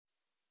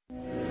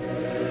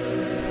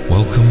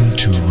Welcome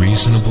to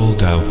Reasonable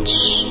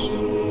Doubts,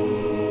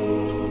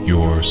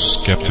 your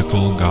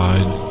skeptical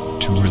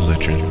guide to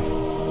religion.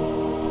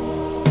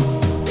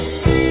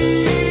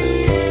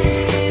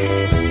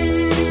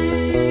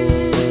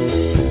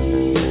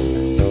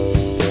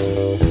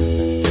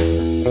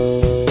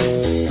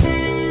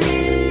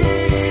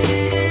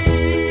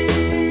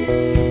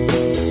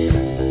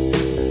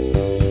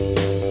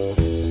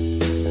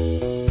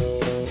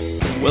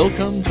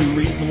 Welcome to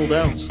Reasonable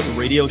Doubts, the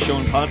radio show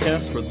and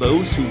podcast for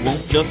those who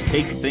won't just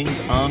take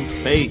things on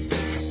faith.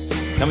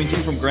 Coming to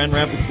you from Grand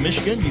Rapids,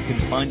 Michigan, you can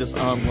find us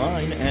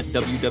online at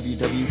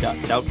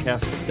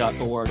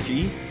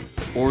www.doubtcast.org,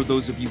 or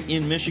those of you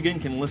in Michigan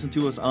can listen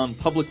to us on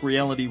Public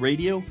Reality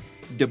Radio,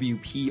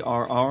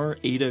 WPRR,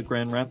 Ada,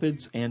 Grand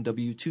Rapids, and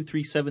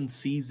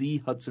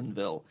W237CZ,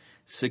 Hudsonville,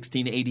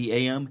 1680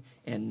 AM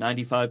and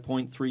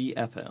 95.3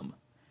 FM. You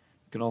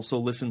can also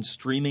listen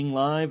streaming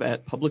live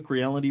at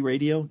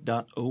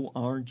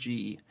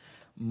publicrealityradio.org.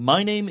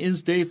 My name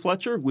is Dave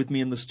Fletcher. With me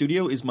in the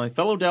studio is my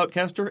fellow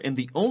Doubtcaster and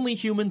the only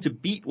human to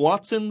beat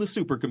Watson, the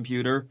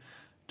supercomputer,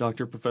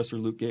 Dr. Professor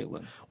Luke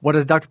Galen. What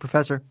is Dr.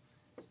 Professor?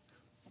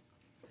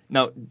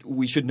 Now,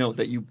 we should note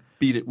that you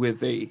beat it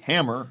with a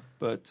hammer,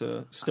 but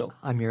still.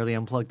 I merely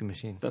unplugged the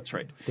machine. That's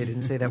right. They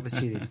didn't say that was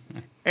cheating.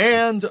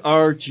 And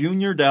our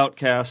junior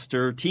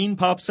Doubtcaster, teen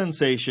pop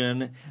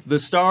sensation, the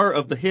star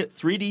of the hit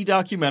 3D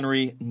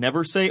documentary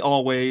Never Say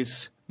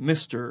Always,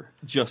 Mr.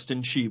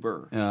 Justin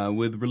Schieber.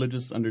 With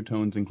religious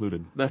undertones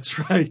included. That's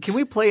right. Can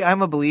we play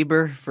I'm a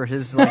Belieber for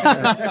his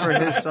for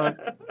his song?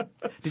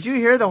 Did you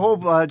hear the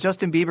whole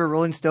Justin Bieber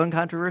Rolling Stone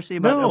controversy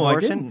about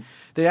abortion? I didn't.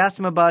 They asked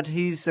him about,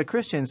 he's a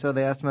Christian, so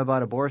they asked him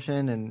about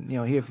abortion, and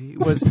he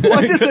was.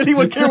 Why does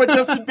anyone care what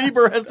Justin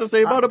Bieber has to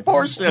say about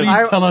abortion?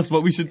 Please tell us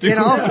what we should do. In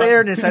all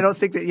fairness, I don't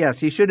think that, yes,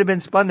 he should have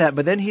been spun that,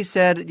 but then he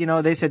said,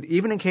 they said,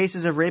 even in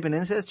cases of rape and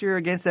incest, you're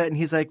against that, and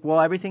he's like, well,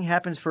 everything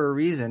happens for a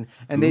reason,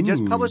 and they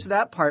just published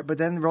that part, but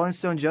then Rolling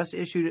Stone just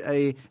issued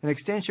an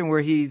extension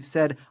where he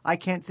said, I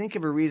can't think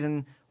of a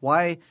reason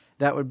why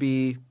that would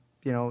be,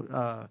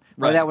 why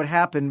that would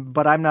happen,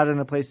 but I'm not in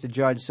a place to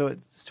judge. So it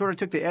sort of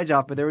took the edge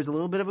off, but there was a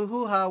little bit of a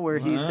hoo-ha where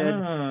he said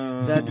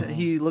that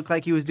he looked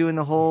like he was doing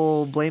the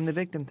whole blame the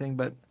victim thing,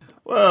 but...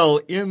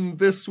 Well, in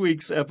this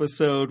week's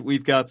episode,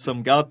 we've got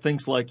some God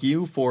Thinks Like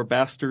You for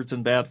bastards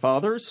and bad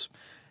fathers,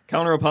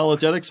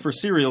 counter-apologetics for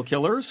serial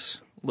killers,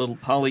 little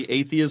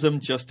polyatheism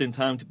just in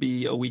time to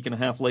be a week and a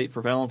half late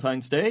for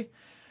Valentine's Day,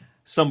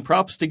 some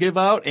props to give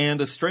out,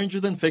 and a stranger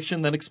than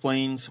fiction that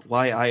explains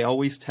why I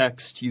always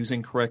text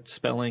using correct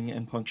spelling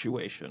and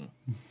punctuation.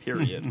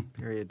 Period.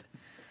 Period.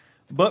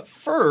 But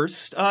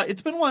first,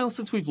 it's been a while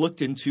since we've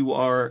looked into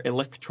our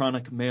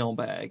electronic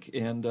mailbag,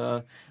 and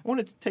I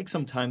wanted to take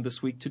some time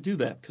this week to do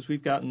that, because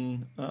we've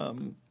gotten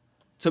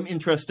some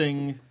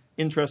interesting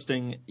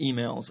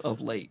emails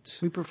of late.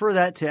 We prefer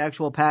that to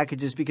actual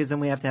packages because then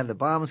we have to have the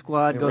bomb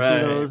squad go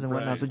through those and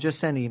whatnot. So just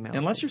send email.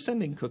 Unless you're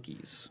sending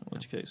cookies, in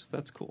which case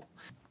that's cool.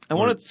 I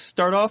want to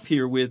start off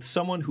here with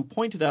someone who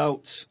pointed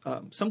out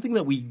something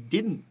that we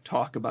didn't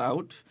talk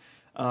about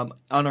on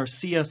our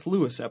C.S.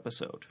 Lewis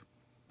episode.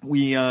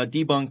 We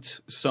debunked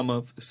some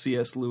of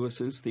C.S.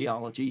 Lewis's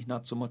theology,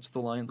 not so much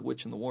The Lion, the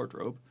Witch, and the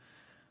Wardrobe.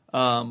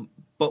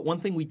 But one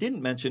thing we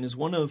didn't mention is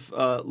one of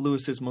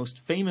Lewis's most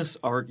famous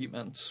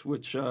arguments,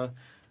 which the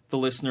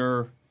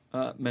listener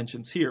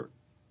mentions here.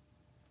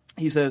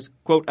 He says,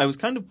 quote, I was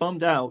kind of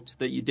bummed out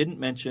that you didn't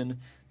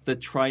mention the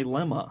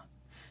trilemma.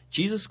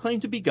 Jesus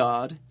claimed to be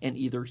God, and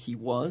either he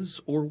was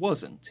or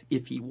wasn't.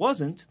 If he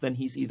wasn't, then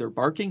he's either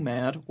barking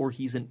mad or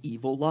he's an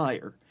evil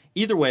liar.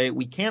 Either way,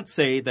 we can't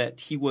say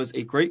that he was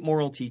a great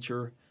moral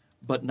teacher,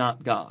 but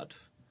not God.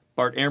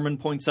 Bart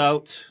Ehrman points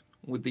out,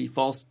 with the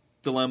false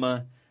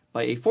dilemma,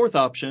 by a fourth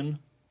option,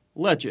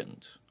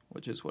 legend,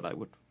 which is what I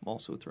would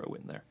also throw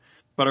in there.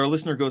 But our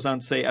listener goes on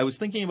to say, I was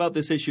thinking about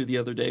this issue the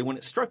other day when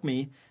it struck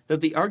me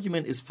that the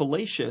argument is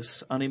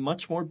fallacious on a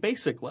much more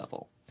basic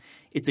level.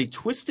 It's a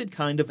twisted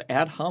kind of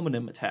ad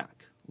hominem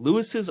attack.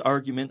 Lewis's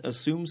argument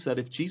assumes that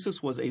if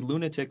Jesus was a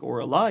lunatic or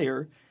a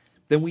liar,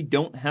 then we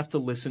don't have to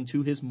listen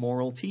to his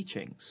moral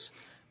teachings.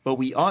 But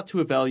we ought to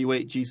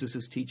evaluate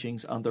Jesus'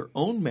 teachings on their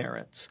own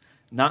merits,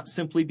 not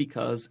simply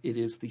because it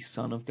is the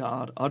Son of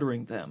God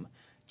uttering them.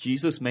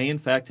 Jesus may in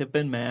fact have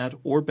been mad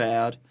or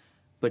bad,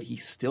 but he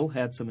still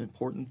had some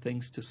important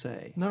things to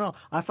say. No.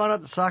 I found out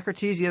that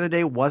Socrates the other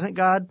day wasn't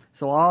God,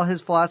 so all his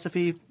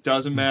philosophy...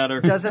 Doesn't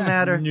matter.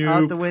 Nope.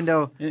 Out the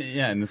window.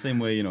 Yeah, in the same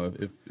way,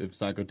 if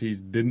Socrates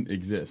didn't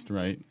exist,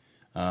 right?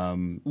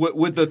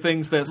 With the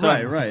things that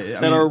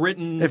that are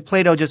written... If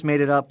Plato just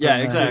made it up, yeah,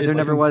 exactly. There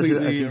never was a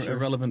teacher. teacher.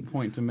 Irrelevant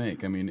point to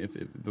make. I mean, if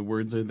the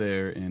words are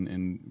there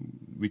and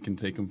we can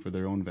take them for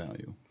their own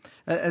value.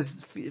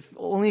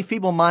 Only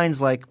feeble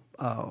minds like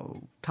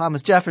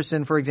Thomas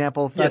Jefferson, for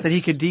example, thought that he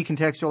could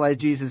decontextualize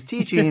Jesus'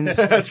 teachings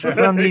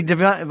from the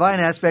divine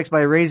aspects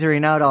by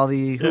razoring out all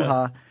the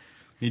hoo-ha.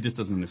 He just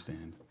doesn't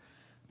understand.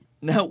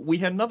 Now, we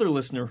had another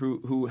listener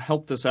who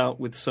helped us out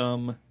with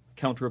some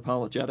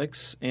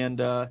counter-apologetics,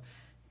 and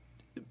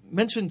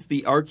mentioned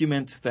the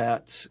argument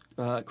that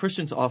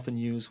Christians often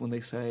use when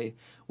they say,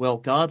 well,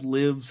 God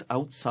lives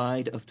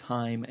outside of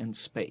time and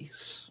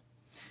space.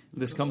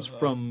 This comes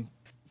from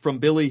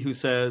Billy, who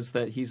says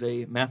that he's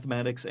a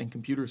mathematics and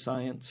computer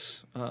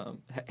science,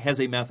 has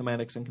a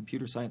mathematics and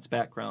computer science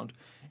background.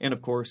 And,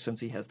 of course, since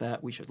he has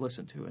that, we should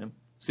listen to him.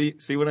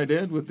 See what I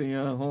did with the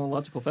whole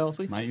logical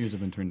fallacy? My ears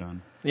have been turned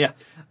on. Yeah.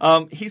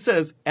 He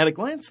says, at a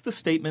glance, the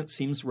statement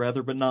seems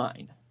rather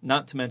benign,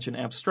 not to mention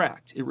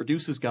abstract. It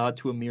reduces God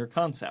to a mere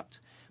concept.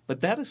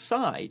 But that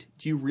aside,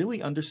 do you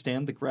really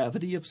understand the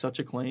gravity of such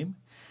a claim?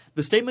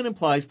 The statement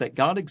implies that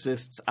God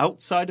exists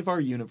outside of our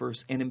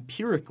universe and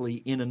empirically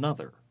in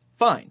another.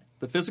 Fine,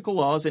 the physical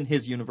laws in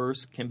his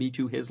universe can be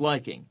to his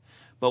liking.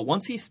 But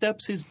once he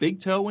steps his big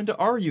toe into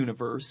our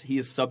universe, he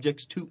is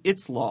subject to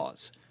its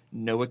laws.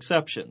 No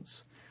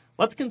exceptions.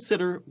 Let's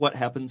consider what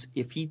happens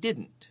if he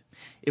didn't.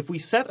 If we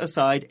set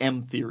aside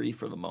M theory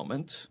for the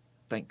moment,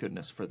 thank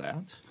goodness for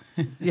that.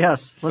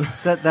 Yes, let's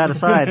set that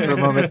aside for a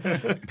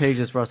moment.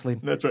 Pages rustling.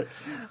 That's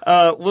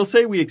right. We'll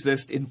say we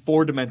exist in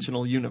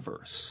four-dimensional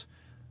universe.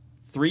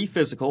 3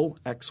 physical,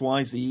 X,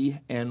 Y, Z,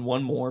 and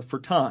 1 more for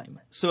time.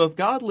 So if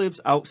God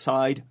lives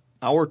outside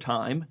our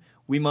time,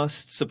 we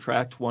must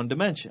subtract 1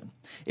 dimension.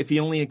 If he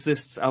only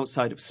exists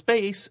outside of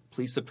space,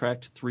 please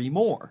subtract 3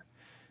 more.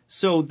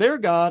 So their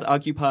God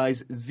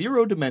occupies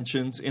 0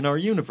 dimensions in our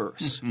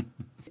universe,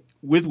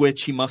 with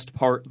which he must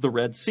part the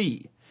Red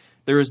Sea.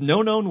 There is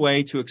no known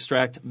way to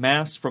extract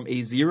mass from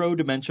a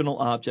 0-dimensional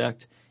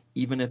object,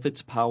 even if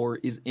its power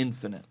is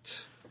infinite.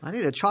 I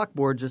need a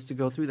chalkboard just to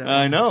go through that.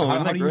 I know.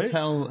 How do you great?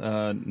 tell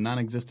a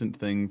non-existent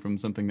thing from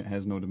something that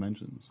has no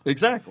dimensions?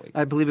 Exactly.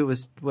 I believe it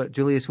was what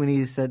Julius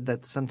Sweeney said,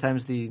 that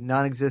sometimes the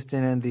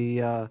non-existent and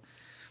the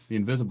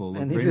invisible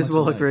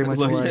look very much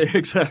alike.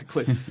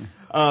 Exactly.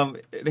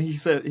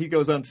 He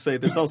goes on to say,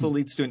 this also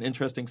leads to an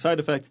interesting side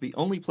effect. The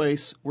only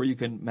place where you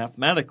can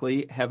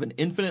mathematically have an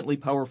infinitely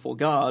powerful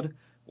God,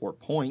 or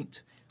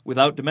point,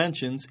 without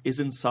dimensions is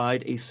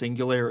inside a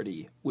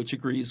singularity, which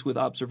agrees with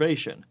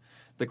observation.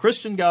 The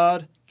Christian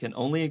God can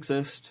only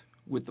exist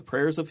with the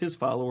prayers of his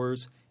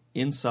followers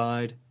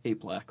inside a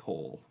black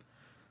hole.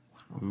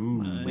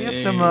 Ooh. We have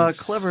some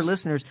clever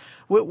listeners.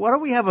 Why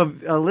don't we have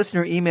a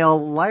listener email,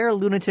 liar,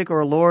 lunatic,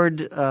 or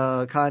Lord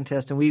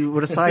contest, and we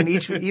would assign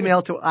each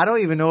email to, I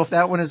don't even know if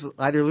that one is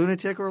either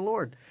lunatic or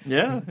Lord.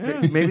 Yeah.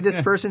 Maybe this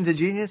person's a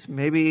genius.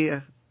 Maybe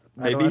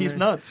he's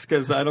nuts,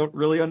 because I don't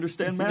really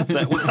understand math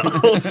that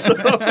well. So,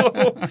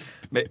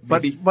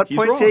 but he's point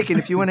wrong. taken.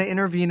 If you want to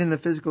intervene in the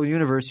physical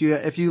universe,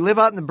 if you live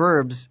out in the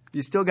burbs,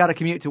 you still got to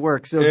commute to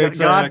work. So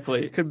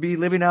Exactly. God could be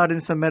living out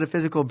in some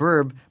metaphysical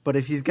burb, but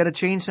if he's got to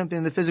change something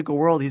in the physical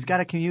world, he's got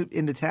to commute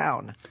into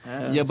town.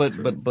 Yeah,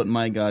 but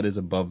my God is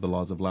above the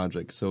laws of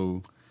logic,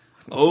 so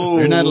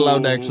you're not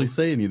allowed to actually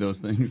say any of those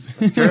things.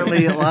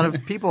 Certainly, a lot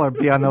of people are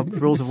beyond the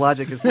rules of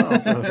logic as well.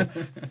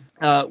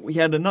 So. We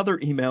had another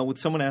email with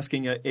someone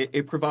asking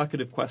a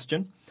provocative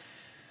question.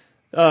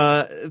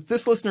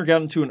 This listener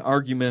got into an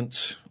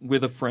argument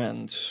with a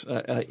friend,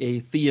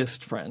 a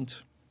theist friend.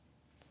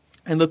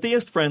 And the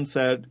theist friend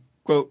said,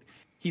 quote,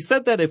 he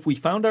said that if we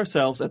found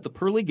ourselves at the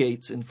pearly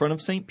gates in front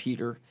of St.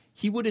 Peter,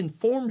 he would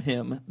inform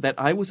him that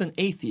I was an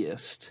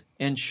atheist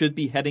and should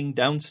be heading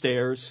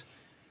downstairs.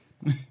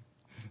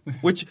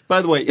 Which,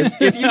 by the way,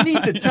 if you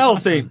need to tell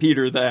St.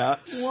 Peter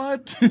that,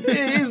 What?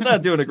 he's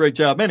not doing a great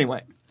job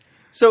anyway.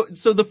 So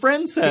the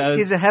friend says...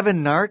 He's a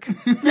heaven narc?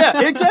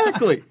 Yeah,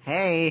 exactly.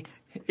 Hey,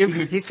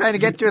 he's trying to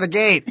get through the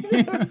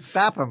gate.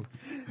 Stop him.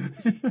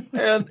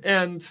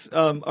 And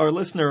our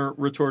listener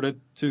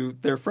retorted to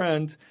their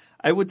friend,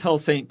 I would tell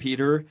St.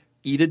 Peter,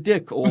 eat a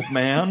dick, old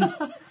man,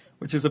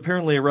 which is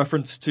apparently a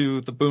reference to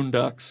the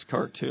Boondocks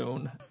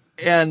cartoon.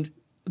 And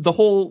the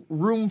whole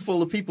room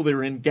full of people they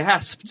were in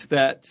gasped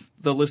that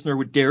the listener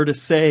would dare to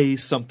say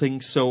something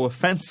so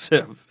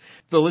offensive.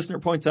 The listener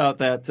points out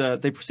that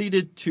they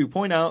proceeded to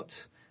point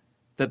out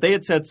that they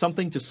had said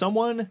something to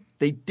someone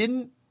they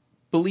didn't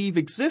believe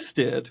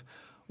existed,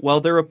 while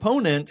their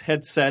opponent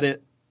had said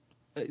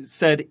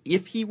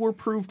if he were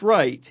proved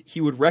right,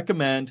 he would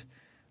recommend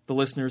the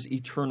listener's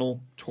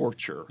eternal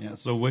torture. Yeah,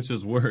 so which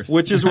is worse?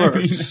 Which is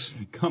worse? I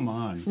mean, come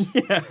on.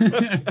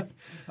 Yeah.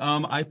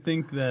 I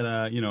think that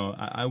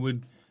I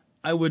would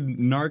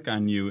narc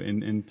on you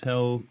and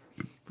tell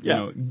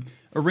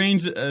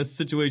arrange a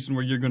situation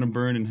where you're going to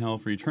burn in hell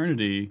for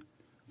eternity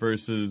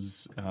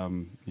versus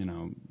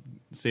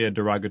say a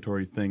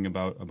derogatory thing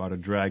about a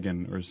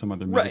dragon or some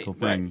other mythical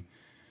thing. Right.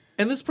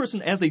 And this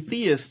person, as a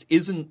theist,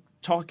 isn't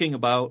talking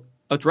about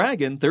a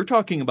dragon. They're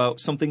talking about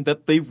something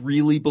that they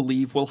really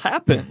believe will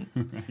happen.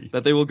 Right.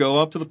 That they will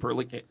go up to the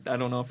pearly gate. I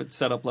don't know if it's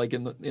set up like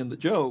in the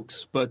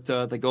jokes, but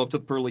they go up to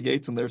the pearly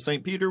gates and there's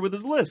St. Peter with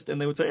his list,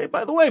 and they would say, hey,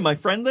 by the way, my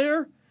friend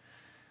there,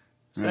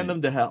 send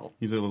him to hell.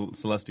 He's a little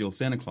celestial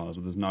Santa Claus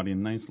with his naughty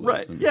and nice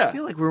list. Right, I yeah.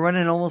 feel like we're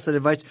running almost an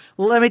advice.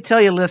 Well, let me tell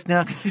you,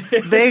 listener,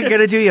 they're going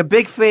to do you a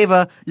big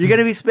favor. You're going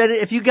to be spending,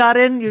 if you got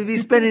in, you'd be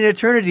spending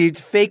eternity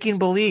faking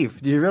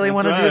belief. Do you really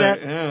want to do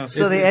that? Yeah.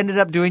 So they ended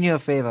up doing you a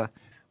favor.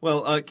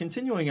 Well,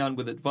 continuing on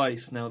with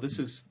advice. Now, this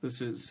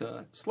is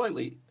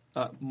slightly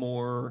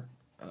more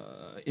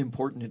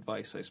important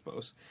advice, I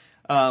suppose.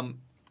 A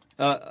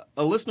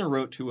listener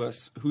wrote to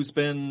us who's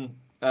been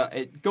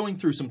going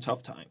through some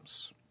tough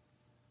times,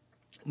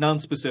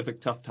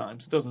 non-specific tough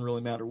times. It doesn't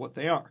really matter what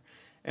they are.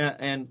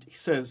 And he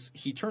says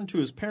he turned to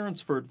his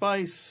parents for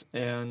advice,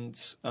 and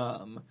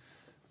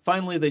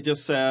finally they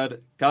just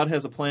said, God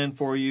has a plan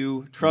for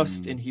you.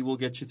 Trust, and he will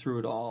get you through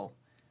it all.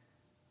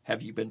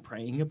 Have you been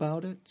praying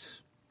about it?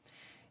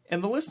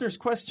 And the listener's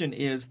question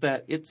is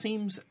that it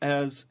seems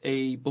as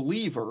a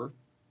believer,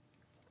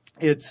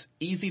 it's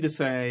easy to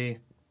say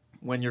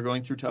when you're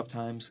going through tough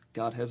times,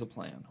 God has a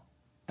plan.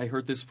 I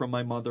heard this from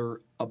my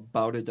mother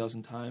about a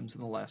dozen times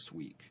in the last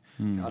week.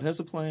 God has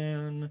a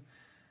plan,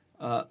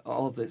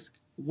 all of this.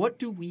 What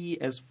do we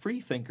as free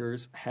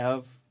thinkers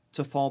have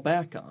to fall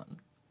back on?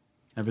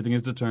 Everything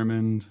is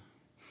determined.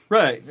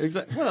 Right,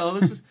 exactly. Well,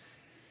 this is,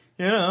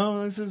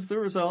 this is the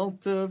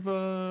result of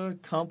a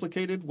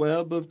complicated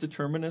web of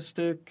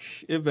deterministic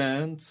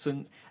events,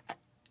 and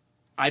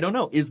I don't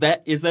know. Is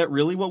that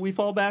really what we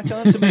fall back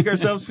on to make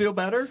ourselves feel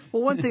better?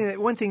 Well,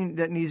 one thing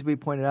that needs to be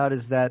pointed out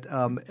is that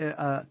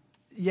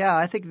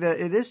I think that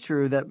it is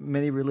true that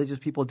many religious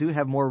people do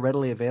have more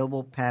readily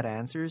available pat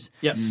answers.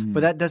 Yes.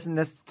 But that doesn't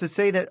to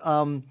say that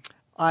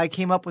I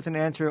came up with an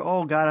answer,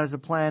 oh, God has a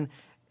plan,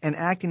 and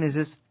acting as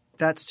if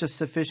that's just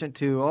sufficient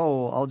to,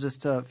 I'll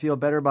just feel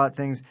better about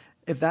things.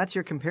 If that's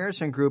your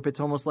comparison group,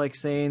 it's almost like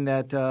saying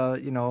that,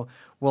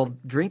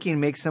 drinking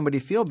makes somebody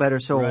feel better,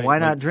 so why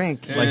not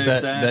drink? Like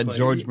that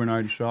George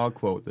Bernard Shaw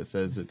quote that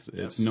says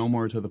it's no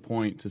more to the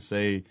point to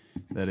say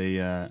that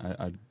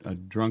a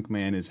drunk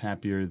man is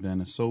happier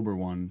than a sober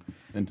one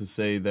than to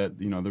say that,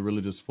 the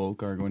religious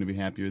folk are going to be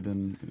happier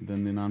than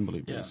the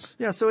non-believers. Yes.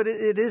 Yeah, so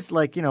it is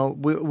like,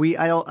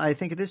 I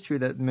think it is true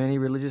that many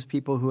religious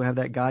people who have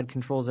that God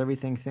controls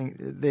everything thing,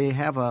 they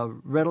have a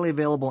readily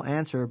available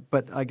answer,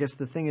 but I guess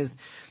the thing is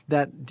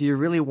that do you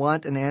really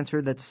want an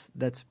answer that's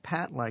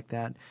pat like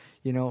that?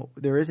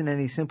 There isn't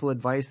any simple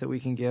advice that we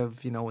can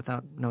give,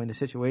 without knowing the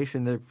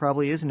situation. There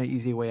probably isn't an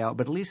easy way out,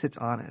 but at least it's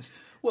honest.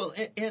 Well,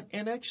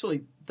 and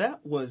actually that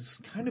was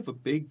kind of a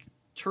big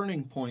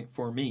turning point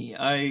for me.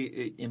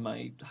 In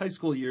my high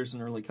school years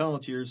and early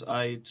college years,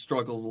 I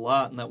struggled a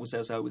lot, and that was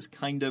as I was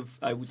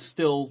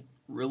still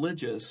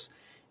religious,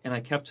 and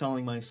I kept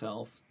telling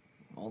myself,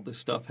 all this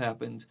stuff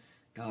happened,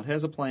 God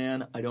has a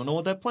plan, I don't know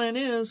what that plan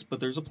is, but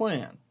there's a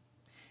plan.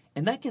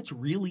 And that gets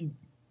really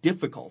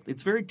difficult.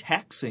 It's very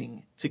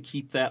taxing to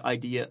keep that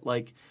idea,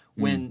 like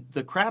when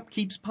the crap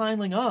keeps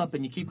piling up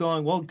and you keep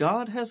going, well,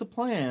 God has a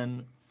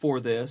plan for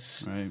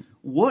this. Right.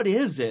 What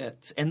is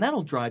it? And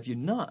that'll drive you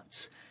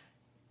nuts.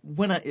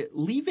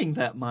 Leaving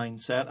that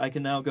mindset, I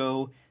can now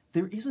go,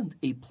 there isn't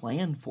a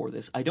plan for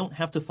this. I don't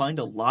have to find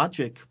a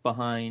logic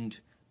behind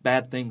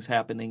bad things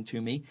happening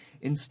to me.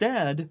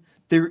 Instead,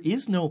 there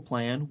is no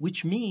plan,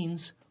 which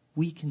means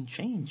we can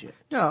change it.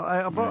 No,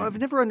 I've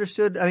never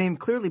understood. I mean,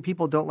 clearly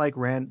people don't like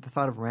the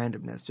thought of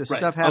randomness, just right.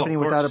 stuff happening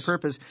without a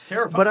purpose. It's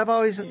terrifying. But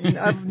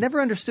I've never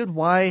understood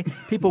why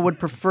people would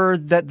prefer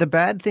that the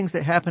bad things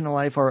that happen in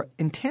life are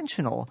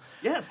intentional.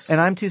 Yes. And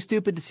I'm too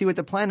stupid to see what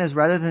the plan is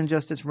rather than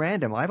just it's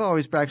random. I've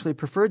always actually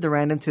preferred the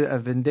random to a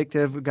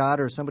vindictive God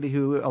or somebody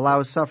who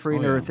allows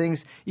suffering or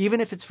things, even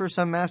if it's for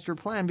some master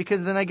plan,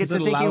 because then I get to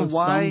thinking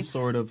why.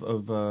 Some sort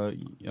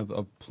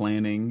of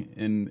planning,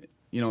 and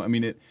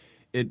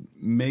it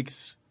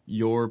makes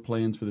your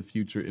plans for the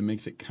future, it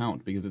makes it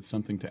count because it's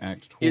something to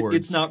act towards.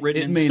 It's not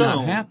written in stone. It may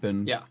not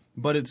happen,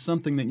 but it's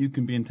something that you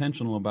can be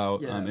intentional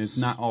about. Yes. It's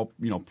not all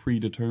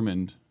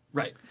predetermined.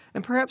 Right.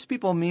 And perhaps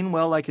people mean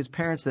well, like his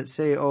parents that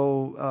say,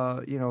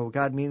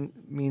 God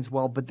means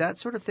well. But that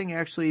sort of thing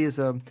actually is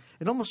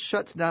it almost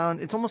shuts down.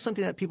 It's almost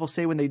something that people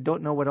say when they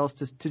don't know what else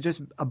to just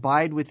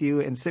abide with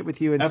you and sit with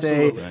you and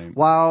Absolutely. say,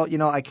 wow,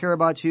 I care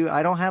about you.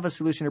 I don't have a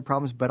solution to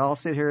problems, but I'll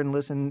sit here and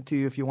listen to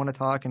you if you want to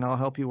talk, and I'll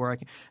help you where I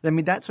can. I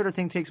mean, that sort of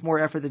thing takes more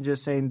effort than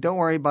just saying, don't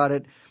worry about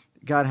it.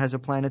 God has a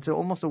plan. It's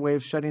almost a way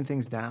of shutting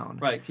things down.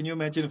 Right. Can you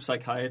imagine if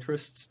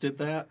psychiatrists did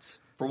that?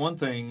 For one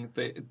thing,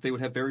 they would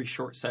have very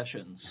short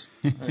sessions.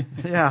 Right?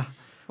 Yeah.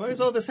 Why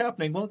is all this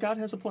happening? Well, God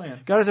has a plan.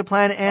 God has a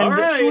plan, and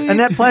right. and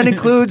that plan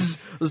includes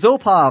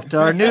Zoloft,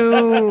 our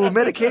new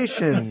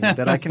medication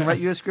that I can write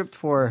you a script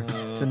for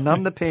to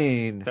numb the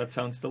pain. That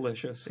sounds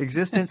delicious.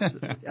 Existence.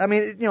 I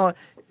mean,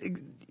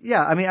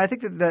 I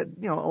think that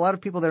a lot of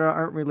people that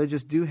aren't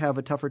religious do have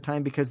a tougher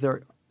time because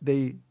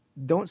they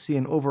don't see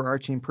an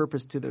overarching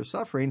purpose to their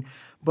suffering,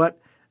 but.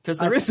 Because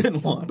there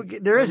isn't one.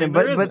 There isn't,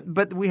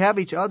 but we have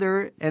each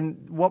other,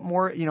 and what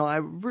more?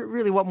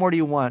 What more do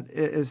you want?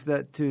 Is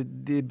that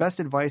the best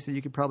advice that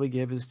you could probably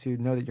give is to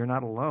know that you're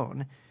not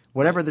alone.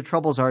 Whatever the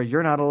troubles are,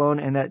 you're not alone,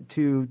 and that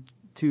to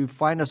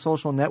find a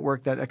social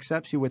network that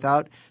accepts you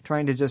without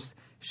trying to just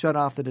shut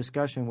off the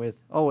discussion with,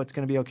 it's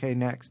going to be okay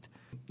next.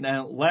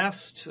 Now,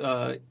 last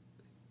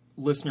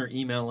listener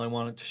email I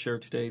wanted to share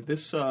today.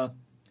 This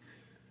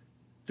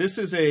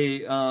is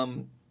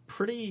a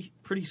pretty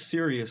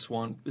serious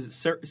one.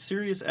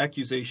 Serious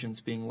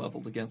accusations being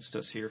leveled against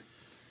us here.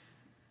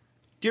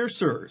 Dear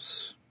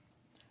sirs,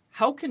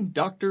 How can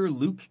Dr.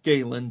 Luke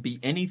Galen be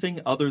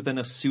anything other than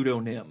a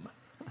pseudonym?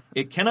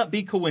 It cannot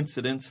be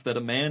coincidence that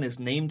a man is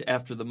named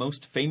after the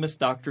most famous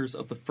doctors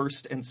of the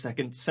 1st and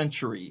 2nd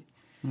century.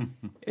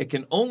 It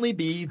can only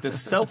be the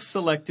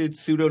self-selected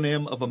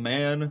pseudonym of a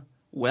man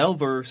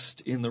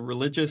well-versed in the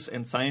religious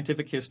and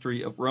scientific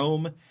history of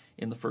Rome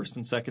in the 1st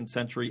and 2nd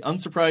century.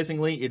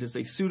 Unsurprisingly, it is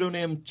a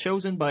pseudonym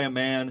chosen by a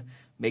man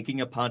making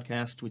a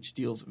podcast which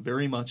deals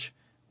very much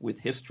with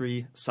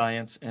history,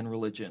 science, and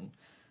religion.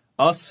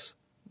 Us,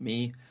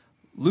 me,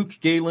 Luke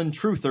Galen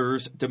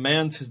truthers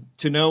demand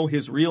to know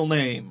his real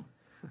name.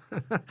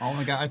 Oh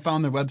my God, I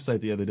found their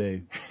website the other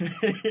day.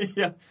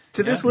 Yeah.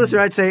 To this listener,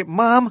 I'd say,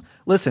 Mom,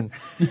 listen.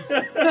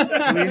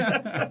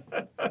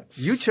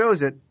 You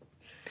chose it.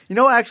 You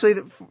know, actually,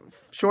 the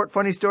short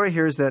funny story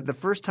here is that the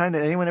first time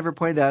that anyone ever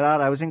pointed that out,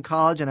 I was in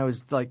college and I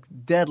was like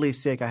deadly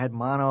sick. I had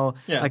mono.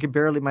 Yeah. I could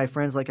barely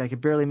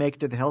make it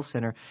to the health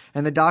center.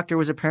 And the doctor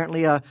was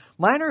apparently a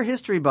minor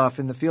history buff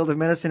in the field of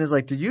medicine. Is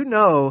like, did you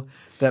know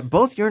that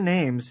both your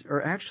names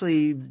are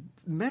actually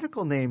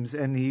medical names?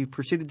 And he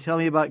proceeded to tell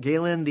me about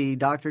Galen, the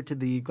doctor to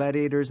the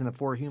gladiators and the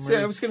four humors. See,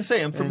 I was going to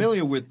say, I'm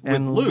familiar with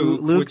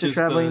Luke, which the is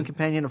traveling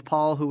companion of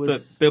Paul, who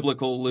was the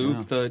biblical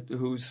Luke,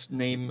 whose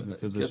name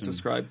gets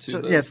ascribed to.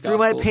 So, the yes, through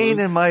my Gospel of pain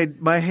Luke.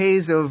 and my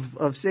haze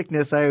of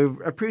sickness, I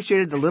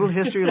appreciated the little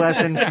history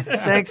lesson.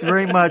 Thanks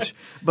very much.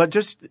 But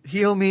just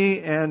heal me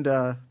and,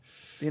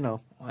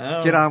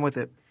 Wow. get on with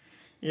it.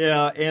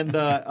 Yeah, and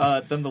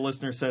then the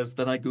listener says,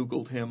 then I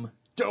Googled him.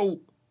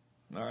 Dope.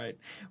 All right.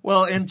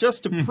 Well, and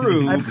just to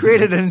prove... I've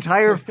created an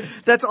entire...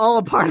 That's all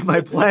a part of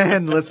my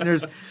plan,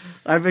 listeners.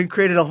 I've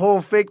created a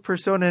whole fake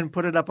persona and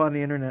put it up on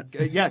the internet.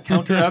 Yeah,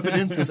 counter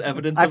evidence is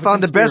evidence I of a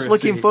found the best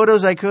conspiracy. looking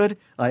photos I could.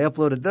 I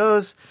uploaded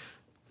those.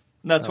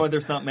 That's why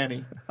there's not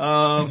many.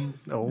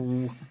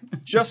 Oh.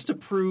 Just to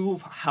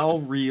prove how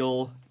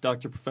real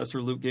Dr.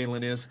 Professor Luke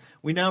Galen is,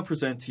 we now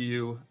present to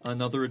you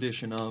another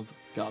edition of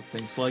God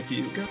Thinks Like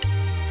You.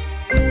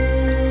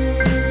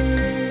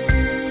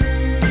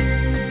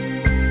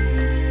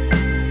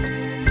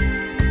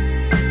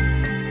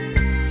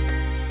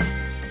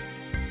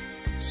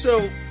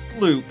 So,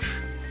 Luke,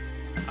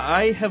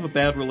 I have a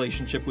bad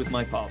relationship with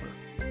my father,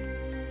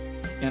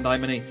 and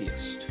I'm an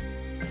atheist.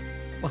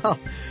 Well,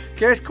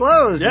 case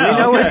closed. Yeah, we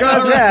know where okay, it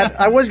goes all right. that.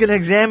 I was going to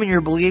examine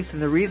your beliefs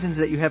and the reasons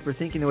that you have for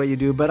thinking the way you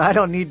do, but I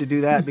don't need to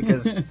do that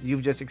because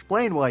you've just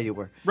explained why you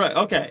were. Right,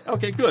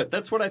 okay, good.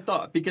 That's what I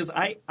thought, because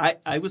I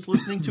was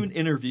listening to an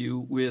interview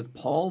with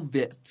Paul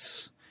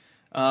Vitz,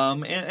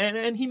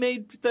 and he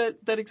made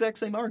that exact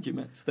same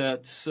argument,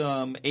 that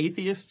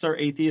atheists are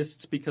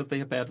atheists because they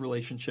have bad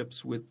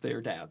relationships with their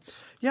dads.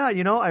 Yeah,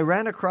 I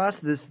ran across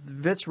this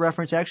Vitz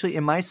reference actually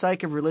in my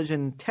Psych of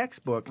Religion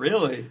textbook.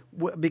 Really?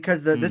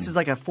 Because this is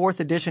like a 4th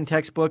edition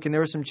textbook, and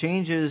there were some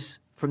changes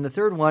from the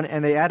 3rd one,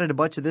 and they added a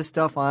bunch of this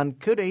stuff on.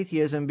 Could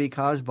atheism be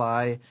caused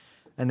by,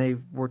 and they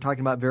were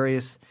talking about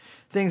various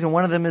things, and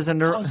one of them is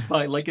Caused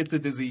by, like it's a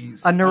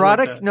disease. a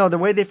neurotic. I like that. No, the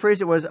way they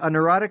phrased it was a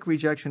neurotic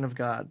rejection of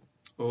God.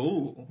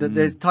 Oh.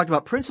 They talked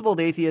about principled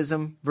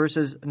atheism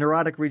versus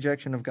neurotic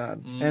rejection of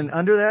God. And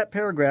under that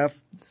paragraph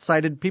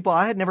cited people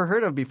I had never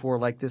heard of before,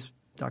 like this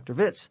Dr.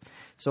 Vitz.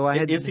 So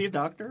Is he a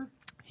doctor?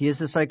 He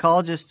is a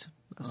psychologist,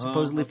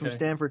 supposedly from okay.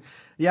 Stanford.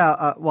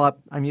 Yeah, well,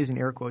 I'm using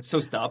air quotes.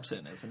 So's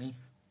Dobson, isn't he?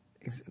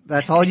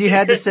 That's all you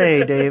had to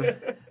say,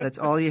 Dave. That's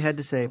all you had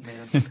to say.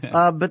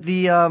 But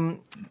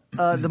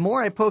the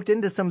more I poked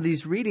into some of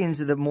these readings,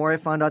 the more I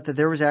found out that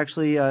there was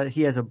actually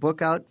he has a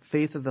book out,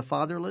 Faith of the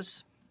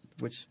Fatherless,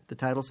 which the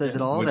title says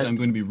it all. Which I'm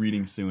going to be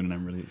reading soon, and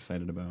I'm really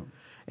excited about.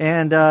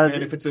 And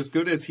if it's as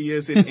good as he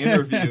is in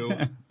interview,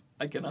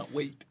 I cannot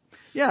wait.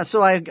 Yeah,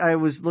 so I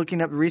was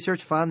looking up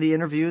research, found the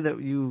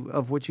interview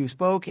of which you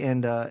spoke,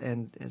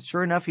 and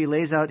sure enough, he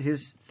lays out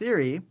his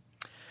theory,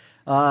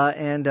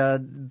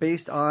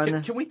 based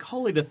on. Can we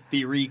call it a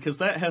theory? Because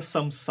that has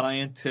some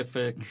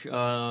scientific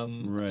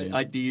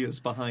ideas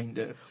behind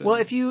it. Well,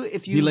 if you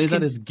he lays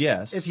out his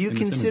guess. If you in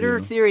consider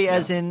this interview. theory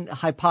as in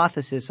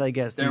hypothesis, I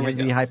guess there we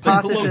go. The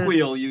hypothesis, the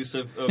colloquial use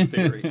of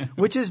theory,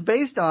 which is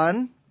based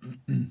on.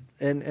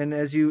 And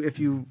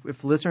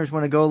if listeners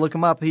want to go look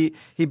him up, he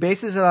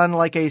bases it on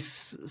like a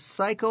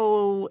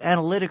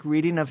psychoanalytic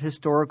reading of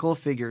historical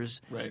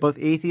figures, right. both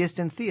atheist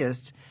and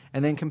theist,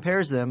 and then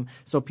compares them.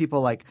 So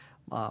people like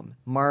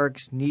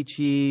Marx,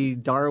 Nietzsche,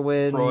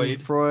 Darwin,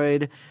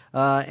 Freud,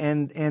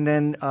 and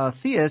then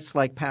theists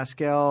like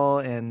Pascal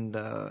and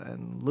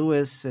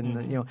Lewis,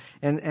 and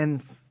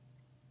and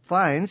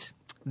finds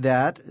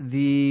that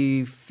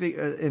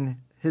in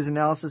his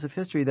analysis of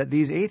history that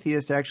these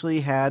atheists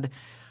actually had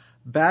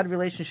bad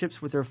relationships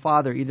with their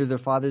father. Either their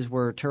fathers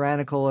were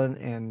tyrannical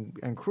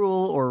and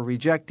cruel or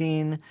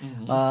rejecting,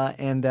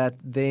 and that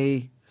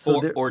they...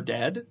 or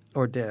dead.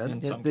 Or dead.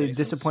 In some they cases.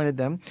 disappointed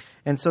them.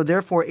 And so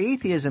therefore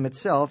atheism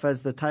itself,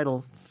 as the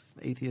title,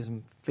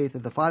 Atheism, Faith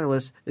of the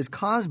Fatherless, is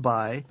caused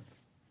by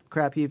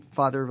crappy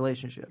father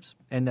relationships.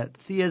 And that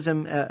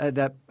theism,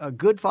 that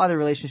good father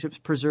relationships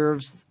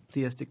preserves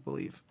theistic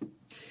belief.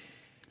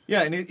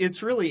 Yeah, and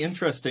it's really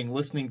interesting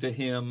listening to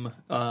him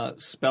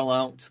spell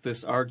out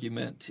this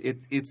argument.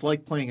 It's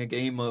like playing a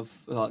game of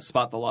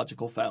spot the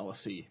logical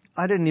fallacy.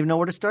 I didn't even know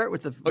where to start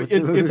with the.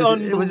 It's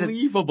unbelievable. It was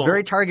a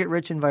very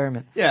target-rich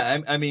environment.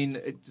 Yeah, I mean,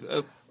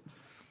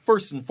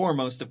 first and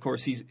foremost, of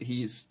course,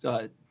 he's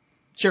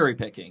cherry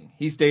picking.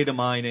 He's data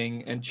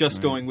mining and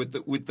just going with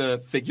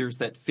the figures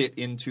that fit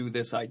into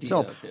this idea. So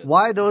of his.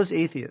 Why those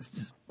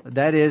atheists?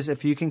 That is,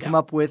 if you can come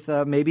up with,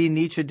 maybe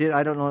Nietzsche did.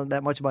 I don't know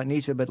that much about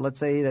Nietzsche, but let's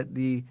say that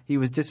he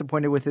was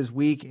disappointed with his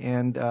weak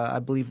and I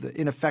believe the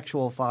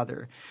ineffectual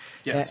father.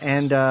 Yes.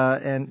 And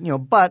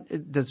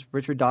but does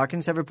Richard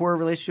Dawkins have a poor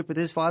relationship with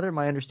his father?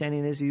 My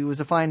understanding is he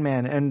was a fine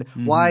man. And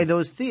why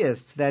those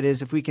theists? That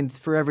is, if we can,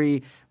 for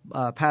every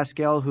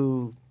Pascal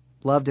who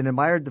loved and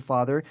admired the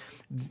father.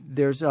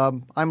 There's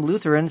I'm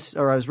Lutheran,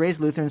 or I was raised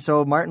Lutheran,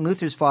 so Martin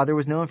Luther's father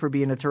was known for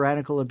being a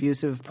tyrannical,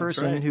 abusive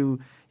person who,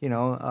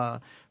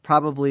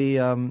 probably,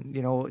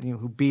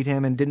 who beat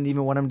him and didn't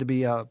even want him to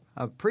be a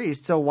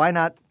priest. So why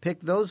not pick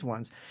those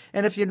ones?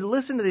 And if you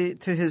listen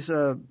to his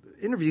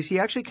interviews, he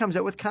actually comes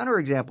up with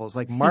counterexamples,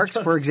 like Marx,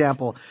 for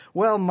example.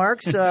 Well,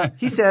 Marx,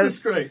 he says,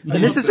 great.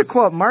 and this is a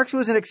quote, Marx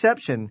was an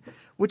exception.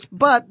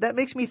 But that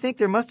makes me think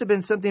there must have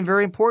been something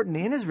very important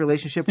in his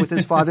relationship with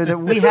his father that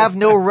we have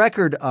no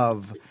record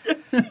of.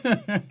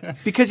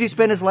 Because he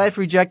spent his life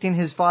rejecting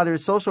his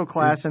father's social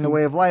class and the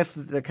way of life,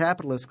 the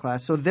capitalist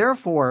class. So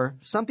therefore,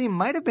 something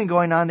might have been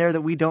going on there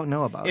that we don't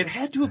know about. It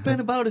had to have been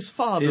about his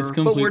father, It's but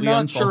we're completely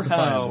not sure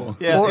how.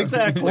 unfalsifiable. Yeah,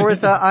 exactly. Or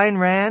with Ayn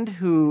Rand,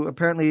 who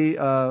apparently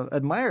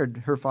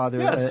admired her father.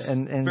 Yes,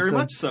 and very so,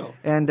 much so.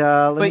 And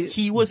But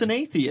he was an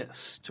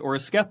atheist, or a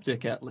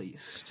skeptic at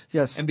least.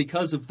 Yes. And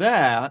because of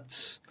that,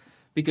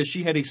 because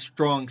she had a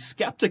strong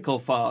skeptical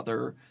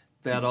father,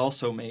 that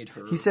also made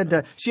her. He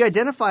said she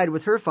identified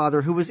with her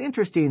father, who was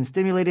interesting,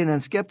 stimulating,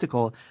 and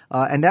skeptical,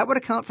 and that would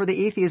account for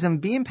the atheism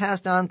being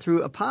passed on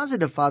through a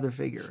positive father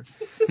figure.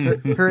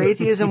 Her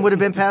atheism would have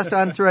been passed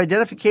on through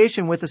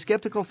identification with a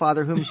skeptical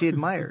father whom she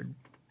admired.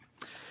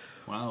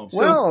 Wow.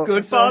 So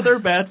good father,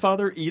 bad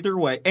father, either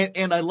way.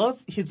 And I love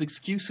his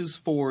excuses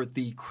for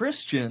the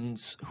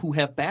Christians who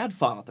have bad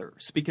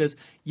fathers. Because,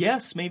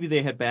 yes, maybe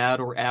they had bad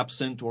or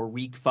absent or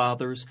weak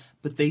fathers,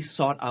 but they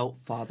sought out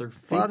father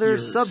figures. Father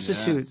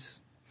substitutes.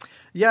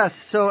 Yes,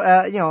 so,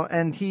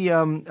 and he,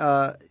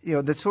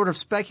 the sort of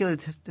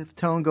speculative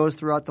tone goes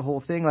throughout the whole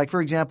thing. Like,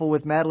 for example,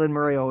 with Madalyn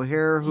Murray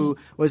O'Hair, who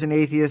was an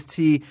atheist,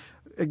 he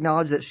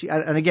acknowledged that she,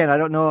 and again, I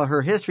don't know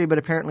her history, but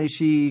apparently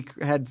she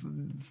had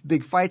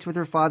big fights with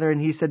her father, and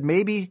he said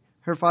maybe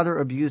her father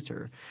abused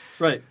her.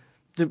 Right.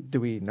 Do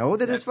we know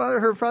that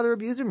her father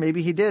abused her?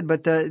 Maybe he did,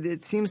 but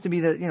it seems to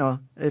be that,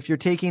 if you're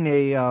taking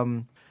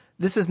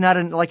this is not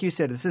like you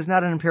said, this is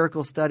not an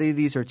empirical study.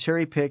 These are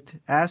cherry-picked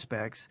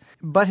aspects.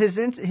 But his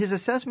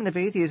assessment of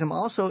atheism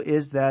also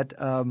is that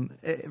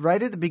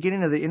right at the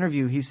beginning of the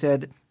interview, he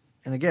said,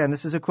 and again,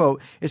 this is a quote,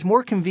 "It's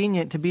more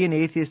convenient to be an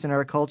atheist in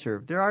our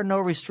culture. There are no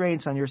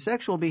restraints on your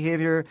sexual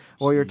behavior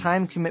or your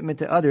time commitment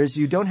to others.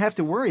 You don't have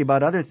to worry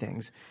about other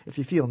things. If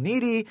you feel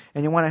needy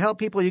and you want to help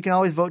people, you can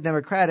always vote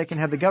Democratic and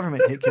have the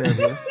government take care of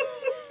you."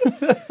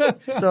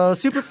 So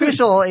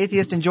superficial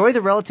atheists enjoy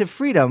the relative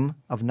freedom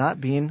of not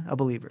being a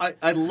believer.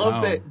 I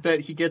love that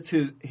he gets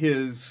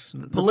his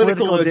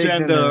political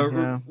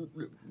agenda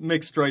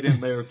mixed right in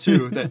there,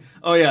 too.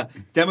 That,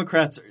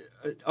 Democrats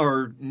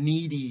are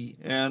needy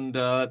and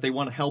they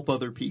want to help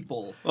other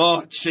people.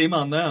 Oh, shame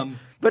on them.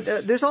 But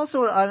there's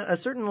also a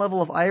certain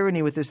level of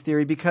irony with this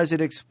theory because it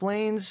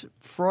explains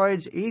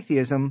Freud's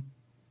atheism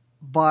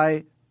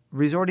by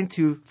resorting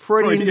to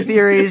Freudian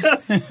theories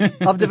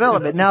of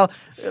development. Now,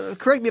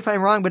 correct me if I'm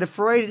wrong, but if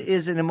Freud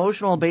is an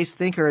emotional-based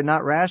thinker and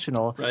not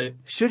rational,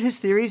 should his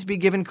theories be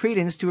given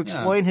credence to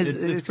explain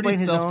his it's explain pretty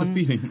his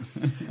self-defeating.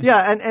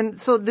 Yeah,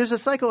 and so there's a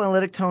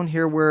psychoanalytic tone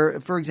here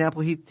where, for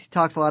example, he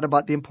talks a lot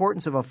about the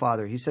importance of a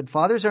father. He said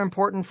fathers are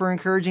important for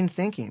encouraging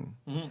thinking.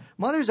 Mm-hmm.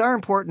 Mothers are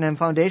important and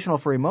foundational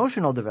for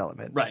emotional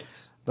development. Right.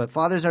 But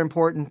fathers are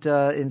important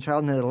in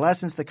childhood and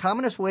adolescence. The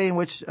commonest way in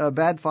which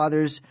bad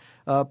fathers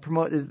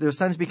promote is their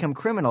sons become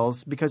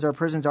criminals because our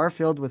prisons are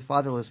filled with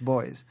fatherless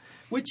boys.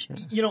 Which,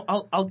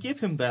 I'll give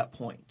him that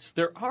point.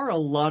 There are a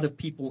lot of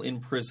people in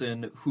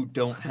prison who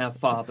don't have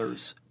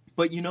fathers.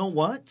 But you know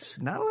what?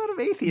 Not a lot of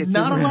atheists.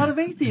 Not a lot of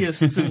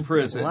atheists in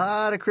prison. A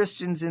lot of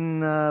Christians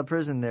in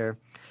prison there.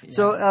 Yeah.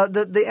 So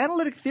the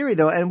analytic theory,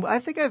 though, and I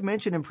think I've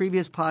mentioned in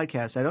previous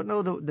podcasts, I don't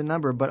know the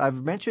number, but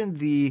I've mentioned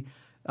the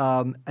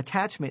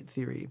attachment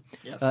theory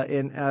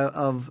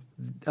of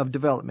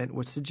development,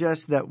 which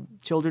suggests that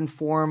children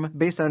form,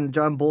 based on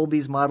John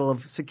Bowlby's model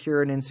of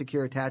secure and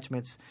insecure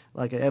attachments,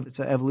 it's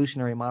an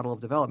evolutionary model of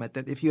development,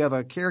 that if you have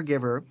a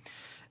caregiver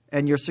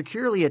and you're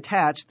securely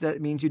attached, that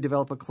means you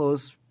develop a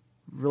close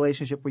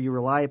relationship where you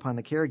rely upon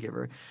the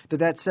caregiver,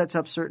 that sets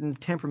up certain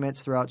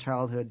temperaments throughout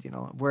childhood,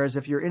 Whereas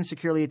if you're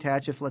insecurely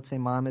attached, if let's say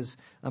mom is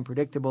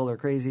unpredictable or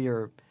crazy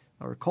or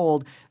or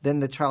cold, then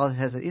the child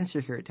has an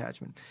insecure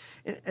attachment.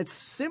 It's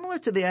similar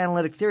to the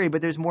analytic theory,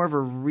 but there's more of a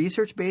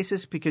research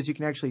basis because you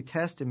can actually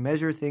test and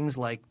measure things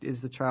like,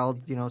 is the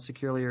child,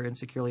 securely or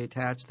insecurely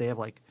attached? They have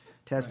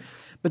tests. Right.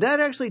 But that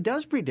actually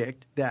does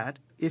predict that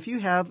if you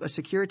have a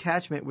secure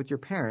attachment with your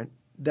parent,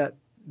 that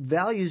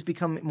values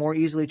become more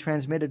easily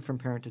transmitted from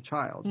parent to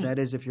child. That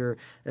is, if you're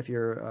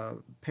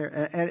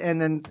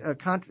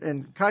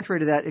contrary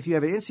to that, if you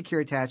have an insecure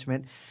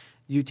attachment,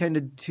 you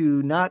tend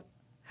to not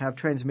have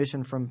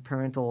transmission from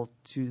parental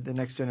to the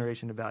next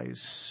generation of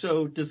values.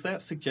 So does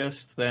that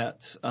suggest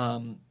that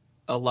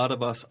a lot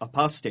of us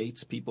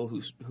apostates, people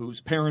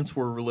whose parents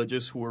were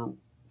religious, who were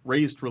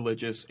raised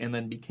religious, and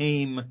then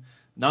became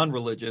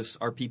non-religious,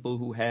 are people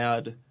who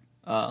had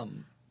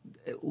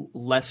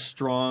less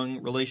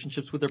strong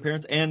relationships with their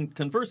parents, and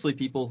conversely,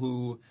 people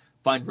who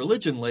find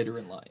religion later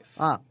in life?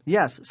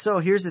 Yes. So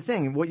here's the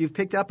thing. What you've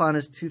picked up on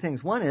is two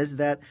things. One is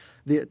that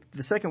the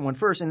second one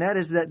first, and that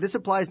is that this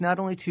applies not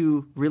only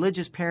to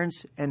religious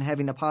parents and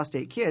having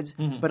apostate kids,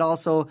 but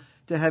also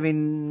to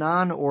having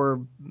non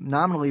or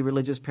nominally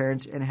religious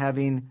parents and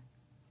having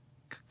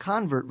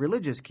convert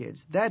religious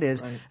kids. That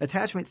is,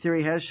 attachment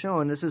theory has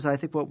shown, this is I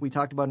think what we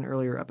talked about in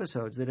earlier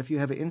episodes, that if you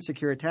have an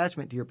insecure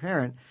attachment to your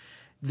parent,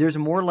 there's a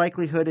more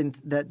likelihood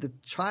that the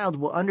child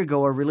will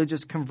undergo a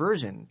religious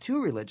conversion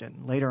to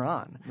religion later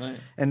on. Right.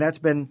 And that's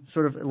been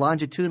sort of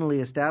longitudinally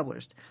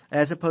established,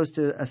 as opposed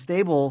to a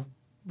stable,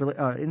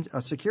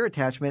 a secure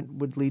attachment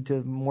would lead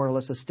to more or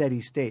less a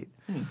steady state.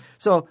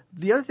 So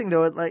the other thing,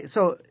 though,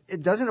 so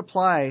it doesn't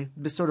apply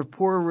this sort of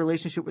poor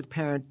relationship with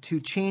parent to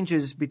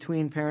changes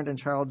between parent and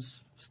child's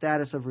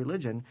status of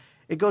religion.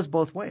 It goes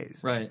both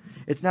ways. Right.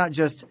 It's not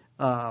just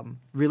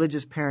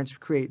religious parents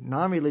create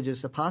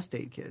non-religious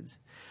apostate kids.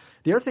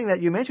 The other thing that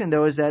you mentioned,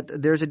 though, is that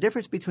there's a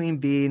difference between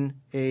being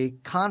a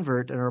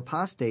convert or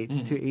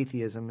apostate to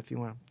atheism, if you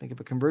want to think of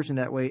a conversion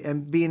that way,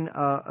 and being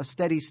a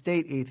steady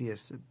state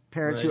atheist,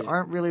 parents who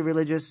aren't really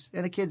religious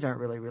and the kids aren't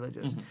really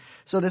religious.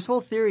 So this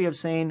whole theory of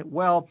saying,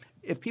 well,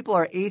 if people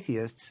are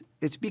atheists,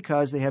 it's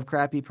because they have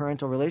crappy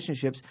parental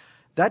relationships,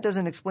 that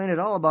doesn't explain at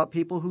all about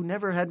people who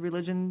never had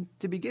religion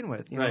to begin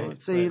with.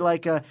 Say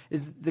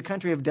is the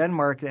country of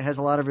Denmark that has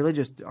a lot of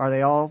religious, are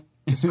they all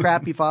just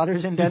crappy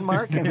fathers in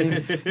Denmark? I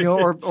mean,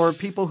 or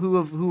people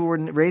who were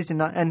raised in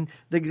and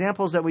the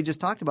examples that we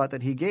just talked about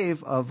that he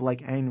gave of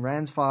like Ayn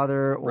Rand's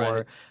father,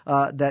 or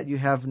that you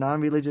have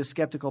non-religious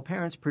skeptical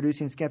parents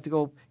producing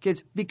skeptical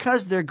kids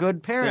because they're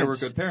good parents. They were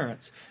good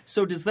parents.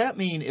 So does that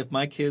mean if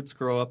my kids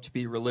grow up to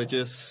be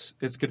religious,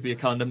 it's going to be a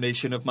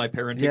condemnation of my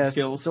parenting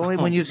skills? It's only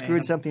when you've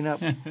screwed something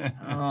up.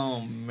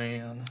 Oh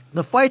man.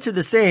 The fights are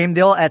the same.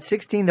 At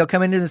 16 they'll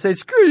come in and say,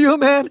 "Screw you,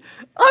 man!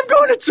 I'm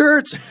going to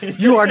church.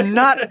 You are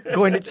not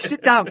going to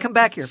sit down. Come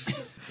back here."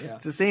 Yeah.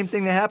 It's the same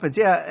thing that happens.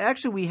 Yeah,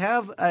 actually,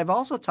 I've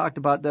also talked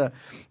about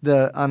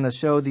on the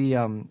show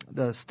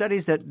the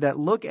studies that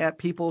look at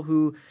people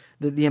who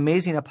the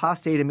Amazing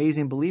Apostate,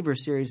 Amazing Believer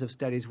series of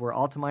studies, where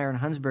Altemeyer and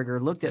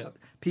Hunsberger looked at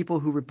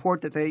people who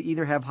report that they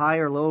either have high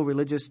or low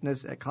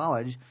religiousness at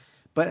college,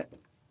 but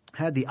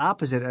had the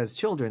opposite as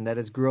children, that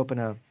is, grew up in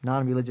a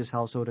non-religious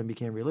household and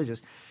became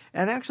religious.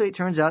 And actually, it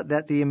turns out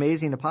that the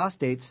Amazing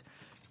Apostates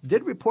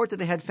did report that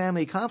they had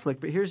family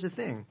conflict, but here's the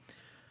thing.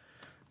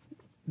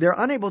 They're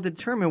unable to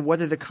determine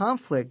whether the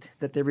conflict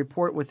that they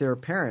report with their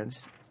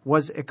parents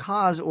was a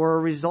cause or a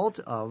result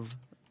of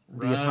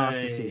the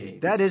apostasy.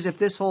 That is, if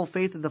this whole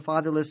faith of the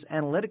fatherless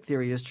analytic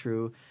theory is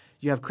true,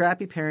 you have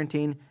crappy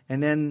parenting,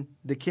 and then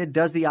the kid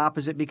does the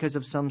opposite because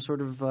of some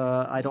sort of,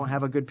 I don't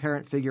have a good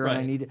parent figure and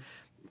I need it.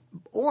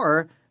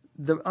 Or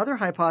the other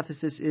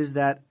hypothesis is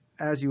that,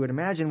 as you would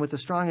imagine, with a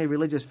strongly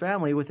religious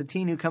family, with a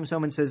teen who comes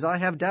home and says, "I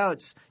have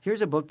doubts.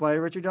 Here's a book by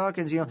Richard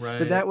Dawkins,"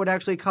 that would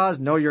actually cause,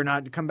 "No, you're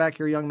not. Come back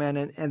here, young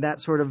man," and that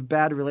sort of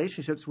bad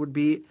relationships would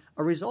be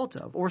a result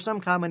of, or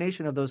some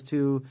combination of those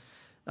two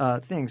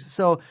things.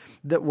 So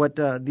what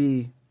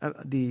the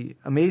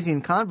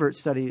Amazing Convert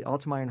study,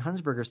 Altemeyer and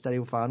Hunsberger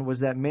study, found was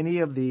that many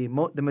of the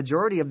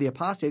majority of the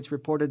apostates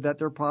reported that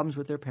their problems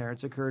with their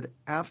parents occurred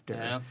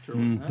after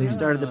they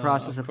started the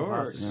process of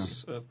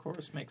apostasy. Of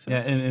course, makes sense.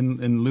 Yeah,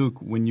 and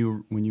Luke, when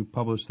you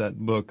published that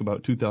book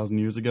about 2,000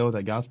 years ago,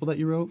 that gospel that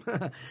you wrote,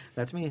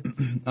 that's me.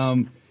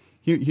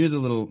 Here's a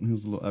little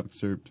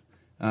excerpt.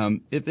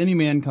 If any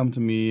man come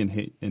to me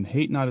and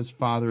hate not his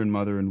father and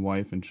mother and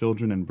wife and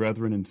children and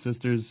brethren and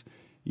sisters,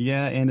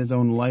 and his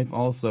own life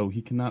also,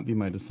 he cannot be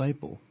my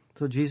disciple.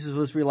 So Jesus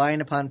was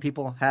relying upon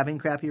people having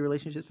crappy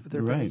relationships with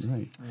their parents.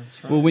 Right.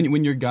 That's right. Well,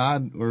 when your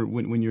God or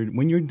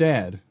when your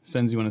dad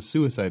sends you on a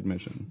suicide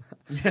mission,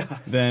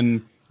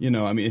 then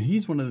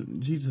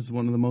Jesus is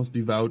one of the most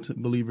devout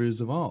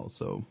believers of all.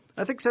 So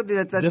I think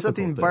that's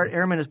something Bart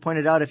Ehrman has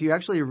pointed out. If you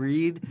actually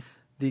read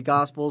the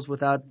Gospels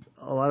without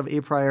a lot of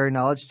a priori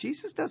knowledge.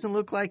 Jesus doesn't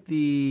look like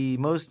the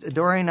most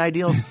adoring,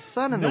 ideal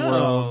son in the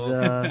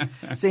world,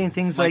 saying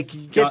things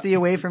like, "Get thee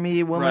away from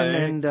me, woman," right.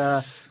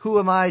 and "Who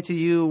am I to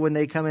you?" When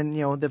they come in,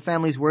 the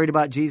family's worried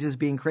about Jesus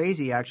being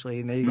crazy,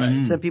 actually, and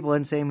they send people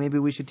in saying maybe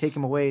we should take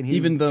him away. And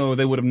even though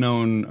they would have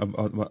known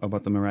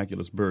about the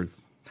miraculous birth.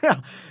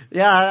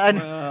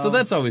 Yeah. So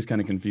that's always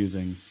kind of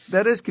confusing.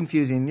 That is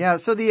confusing. Yeah.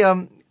 So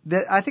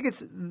I think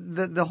it's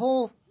the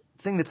whole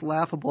thing that's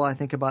laughable, I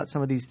think, about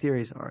some of these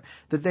theories are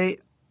that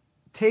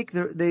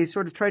they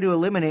sort of try to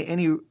eliminate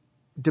any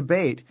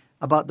debate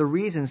about the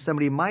reasons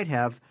somebody might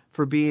have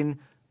for being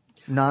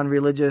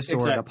non-religious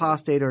or an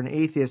apostate or an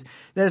atheist.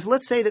 That is,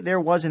 let's say that there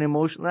was an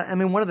emotional. I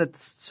mean, one of the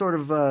sort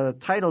of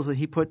titles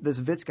that this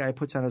Vitz guy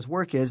puts on his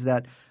work is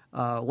that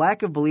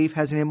lack of belief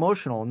has an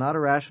emotional, not a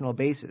rational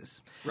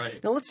basis.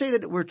 Right. Now, let's say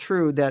that it were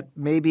true that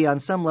maybe on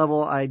some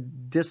level I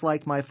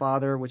disliked my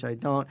father, which I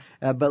don't,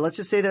 but let's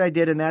just say that I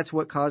did, and that's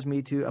what caused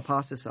me to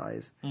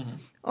apostatize. Mm-hmm.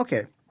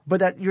 Okay,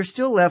 but that you're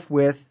still left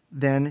with,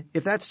 then,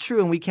 if that's true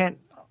and we can't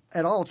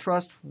at all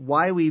trust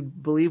why we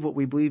believe what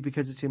we believe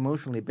because it's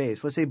emotionally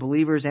based. Let's say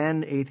believers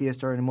and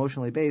atheists are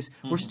emotionally based.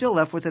 Mm-hmm. We're still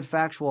left with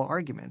factual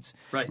arguments.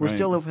 Right. We're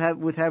still left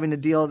with having to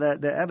deal with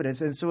the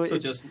evidence. And so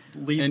just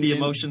leave the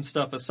emotion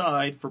stuff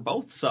aside for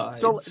both sides.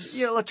 So,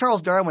 like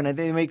Charles Darwin,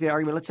 they make the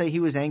argument, let's say he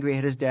was angry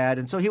at his dad,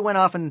 and so he went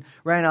off and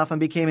ran off and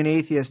became an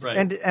atheist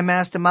and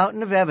amassed a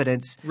mountain of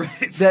evidence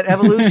that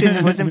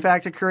evolution was in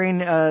fact occurring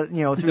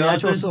through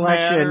natural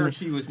selection. Matter.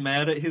 He was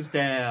mad at his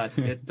dad.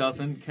 It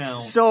doesn't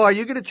count. So are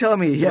you going to tell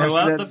me, throw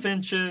out the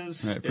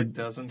finches. Right, it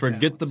doesn't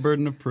forget count. the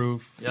burden of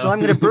proof. Yep. So I'm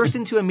going to burst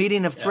into a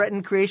meeting of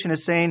threatened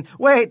creationists saying,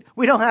 wait,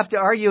 we don't have to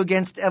argue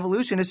against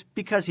evolution. It's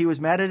because he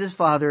was mad at his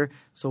father,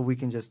 so we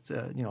can just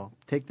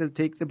take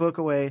the book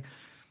away.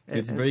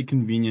 It's a very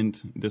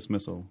convenient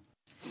dismissal.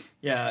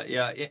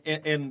 Yeah.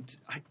 And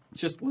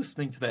just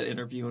listening to that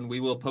interview, and we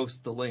will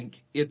post the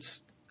link,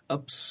 it's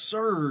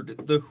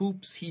absurd the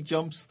hoops he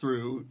jumps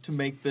through to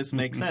make this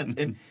make sense.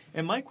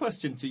 And my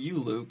question to you,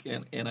 Luke,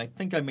 and I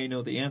think I may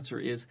know the answer,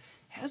 is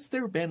has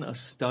there been a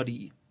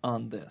study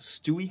on this?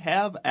 Do we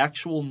have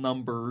actual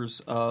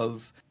numbers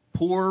of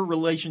poor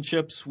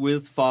relationships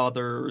with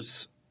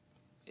fathers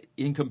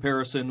in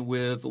comparison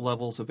with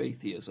levels of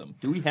atheism?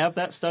 Do we have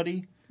that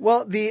study?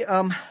 Well,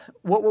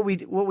 what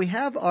we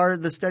have are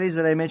the studies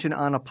that I mentioned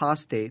on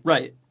apostates.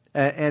 Right.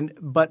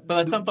 But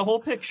that's not the whole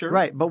picture.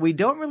 Right, but we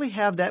don't really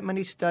have that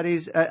many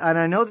studies, and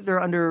I know that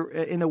they're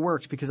in the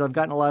works because I've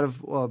gotten a lot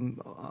of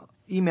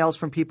emails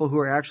from people who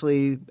are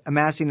actually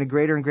amassing a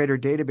greater and greater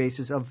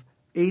databases of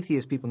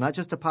atheist people, not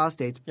just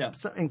apostates,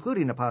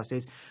 including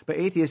apostates, but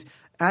atheists,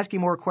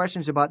 asking more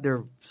questions about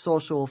their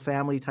social,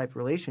 family-type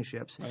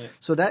relationships. Right.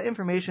 So that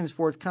information is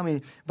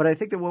forthcoming, but I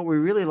think that what we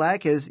really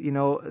lack is,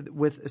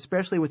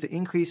 especially with the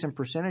increase in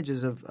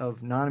percentages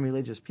of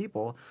non-religious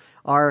people,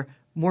 are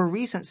more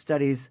recent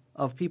studies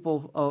of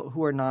people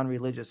who are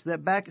non-religious.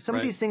 Some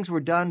of these things were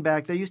done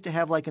back. They used to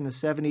have, like in the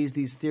 70s,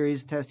 these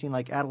theories testing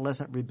like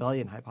adolescent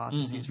rebellion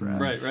hypotheses. Mm-hmm.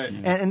 Right.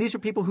 And these are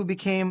people who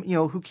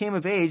who came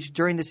of age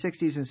during the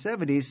 60s and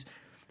 70s.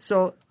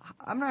 So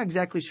I'm not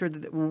exactly sure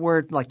that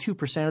we're like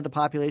 2% of the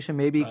population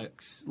maybe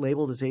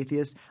labeled as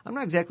atheists. I'm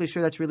not exactly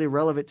sure that's really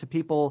relevant to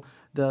people.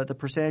 The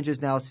percentage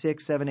is now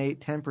 6, 7, 8,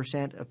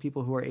 10% of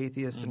people who are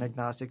atheists and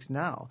agnostics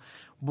now.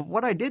 But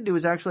what I did do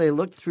is actually I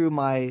looked through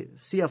my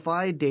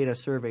CFI data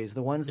surveys,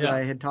 the ones that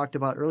I had talked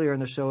about earlier in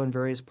the show in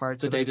various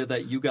parts. The data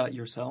that you got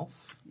yourself?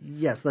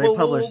 Yes, that I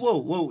published.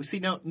 Whoa. See,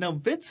 now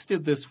Vitz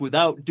did this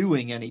without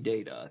doing any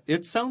data.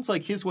 It sounds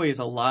like his way is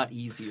a lot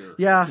easier.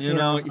 Yeah,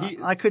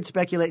 I could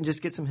speculate and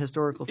just get some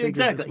historical figures.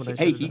 Exactly.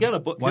 Hey, he got a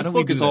book. His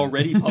book is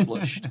already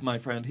published, my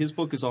friend. His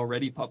book is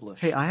already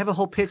published. Hey, I have a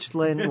whole pitch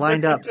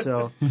lined up,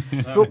 so.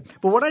 But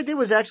what I did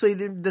was actually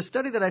the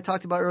study that I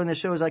talked about earlier in the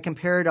show is I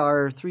compared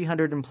our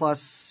 300 and plus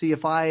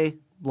CFI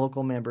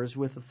local members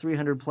with the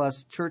 300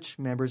 plus church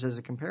members as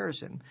a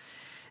comparison.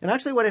 And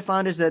actually what I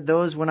found is that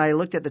when I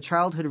looked at the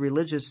childhood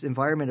religious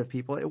environment of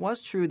people, it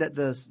was true that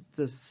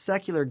the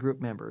secular group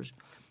members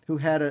who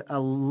had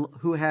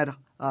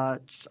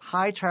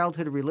high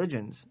childhood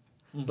religions,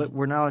 but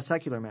were now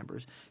secular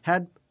members,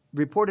 had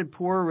reported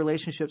poorer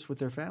relationships with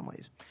their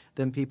families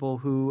than people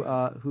who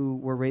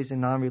were raised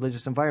in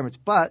non-religious environments.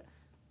 But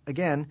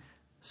again,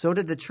 so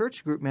did the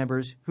church group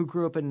members who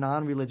grew up in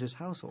non-religious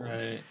households.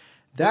 Right.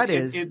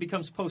 It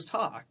becomes post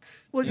hoc.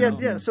 Well,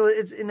 yeah. So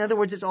in other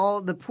words, it's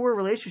all the poor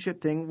relationship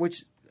thing,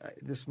 which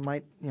this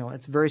might,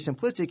 it's very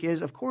simplistic,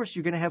 is of course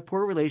you're going to have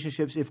poor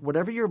relationships if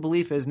whatever your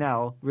belief is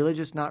now,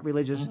 religious, not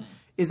religious,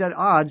 is at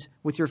odds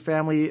with your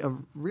family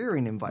of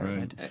rearing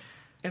environment. Right.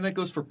 And that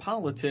goes for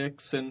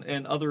politics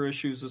and other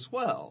issues as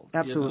well.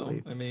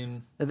 Absolutely. I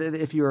mean,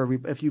 if you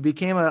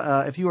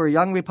were a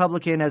young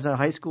Republican as a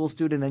high school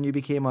student, then you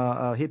became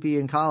a hippie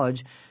in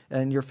college,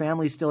 and your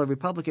family's still a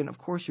Republican, of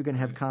course you're going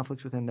to have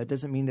conflicts with them. That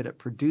doesn't mean that it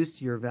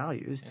produced your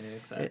values.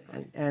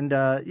 Exactly. And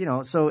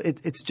so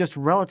it's just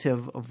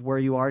relative of where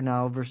you are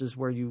now versus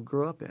where you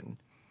grew up in.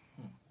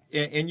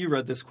 And you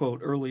read this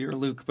quote earlier,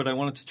 Luke, but I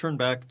wanted to turn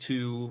back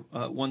to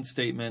one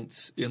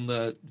statement in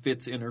the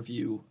Vitz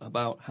interview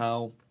about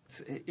how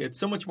it's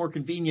so much more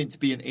convenient to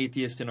be an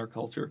atheist in our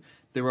culture.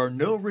 There are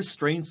no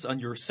restraints on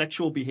your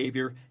sexual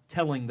behavior,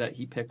 telling that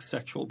he picks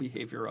sexual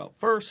behavior out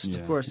first.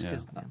 Of course. Yeah.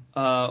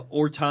 'Cause,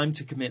 Or time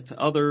to commit to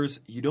others.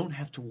 You don't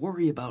have to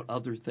worry about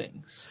other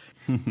things.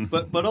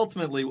 But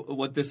ultimately,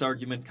 what this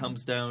argument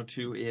comes down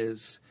to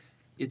is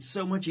it's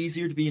so much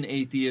easier to be an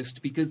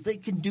atheist because they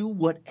can do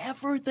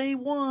whatever they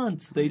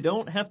want. They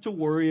don't have to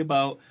worry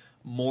about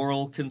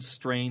moral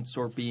constraints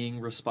or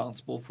being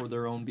responsible for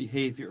their own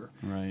behavior.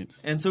 Right.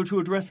 And so to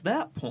address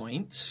that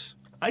point,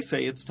 I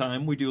say it's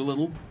time we do a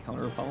little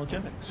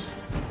counter-apologetics.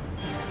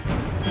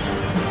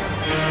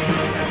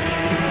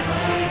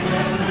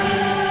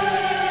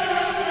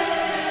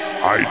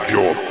 Hide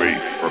your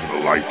faith from the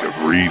light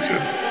of reason.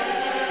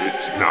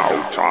 It's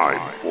now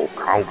time for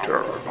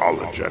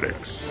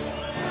counter-apologetics.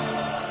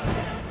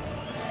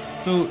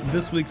 So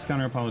this week's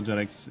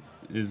counter-apologetics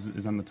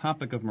is on the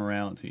topic of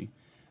morality.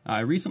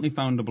 I recently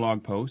found a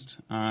blog post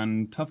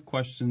on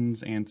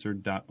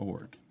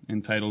toughquestionsanswered.org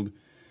entitled,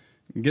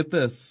 get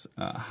this,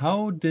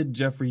 How Did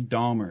Jeffrey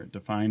Dahmer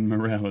Define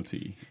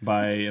Morality?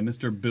 By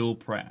Mr. Bill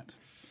Pratt.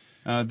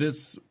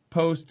 This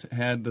post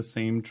had the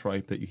same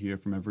tripe that you hear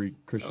from every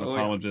Christian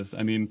apologist.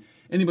 I mean,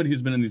 anybody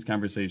who's been in these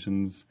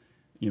conversations,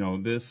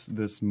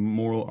 this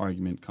moral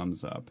argument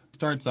comes up. It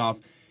starts off,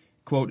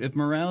 quote, if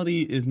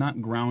morality is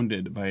not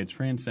grounded by a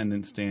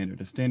transcendent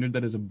standard, a standard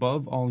that is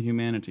above all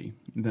humanity,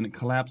 then it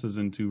collapses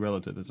into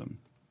relativism.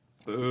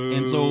 Boo.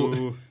 And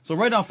so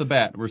right off the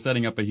bat, we're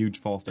setting up a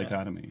huge false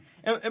dichotomy.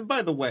 And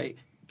by the way,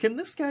 can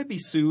this guy be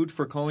sued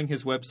for calling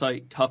his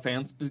website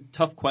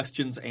Tough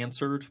Questions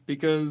Answered?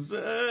 Because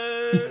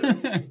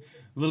A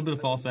little bit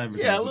of false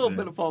advertising. yeah, a little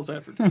bit of false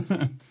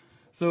advertising.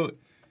 So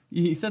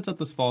he sets up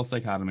this false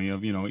dichotomy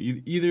of,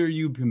 either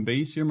you can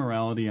base your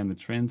morality on the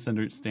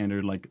transcendent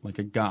standard like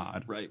a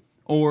god, Right.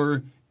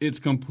 or it's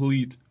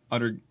complete,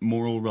 utter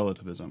moral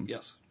relativism.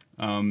 Yes.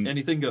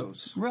 Anything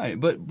goes. Right,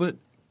 but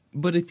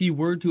if he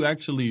were to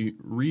actually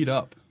read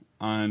up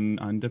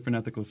on different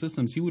ethical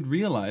systems, he would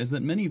realize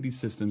that many of these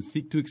systems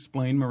seek to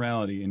explain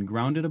morality and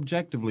ground it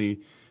objectively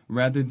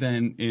rather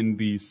than in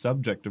the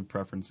subjective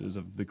preferences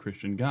of the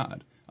Christian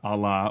God,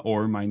 Allah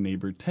or my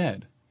neighbor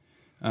Ted.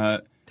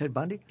 Ted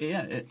Bundy?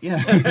 Yeah,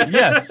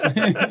 yes.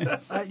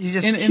 You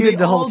just and cued they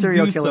the whole all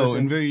serial do killer so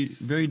thing. in very,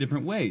 very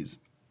different ways.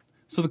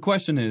 So the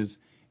question is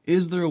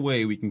there a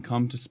way we can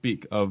come to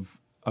speak of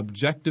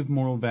objective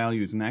moral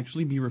values and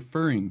actually be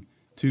referring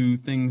to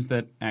things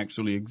that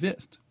actually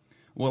exist?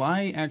 Well,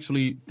 I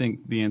actually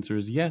think the answer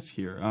is yes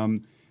here.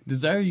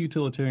 Desire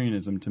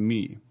utilitarianism, to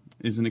me,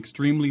 is an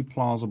extremely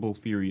plausible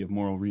theory of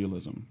moral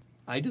realism.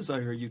 I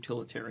desire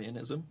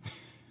utilitarianism.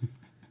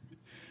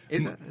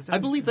 Is that- I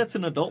believe that's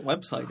an adult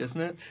website, isn't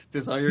it?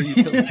 Desire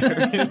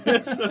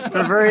utilitarianism.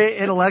 For very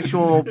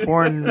intellectual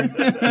porn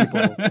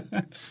people.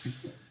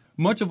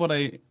 Much of what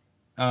I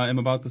am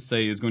about to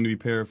say is going to be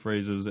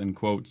paraphrases and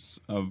quotes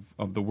of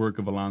the work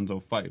of Alonzo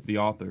Fife, the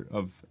author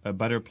of A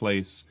Better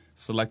Place,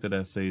 Selected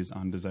Essays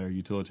on Desire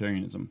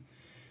Utilitarianism.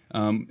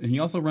 And he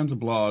also runs a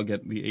blog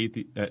at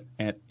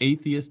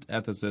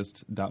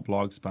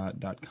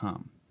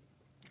atheistethicist.blogspot.com.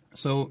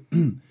 So,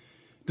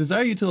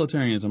 desire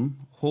utilitarianism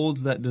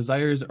holds that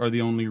desires are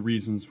the only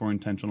reasons for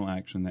intentional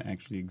action that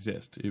actually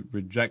exist. It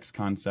rejects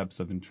concepts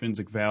of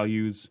intrinsic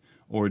values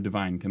or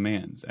divine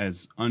commands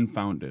as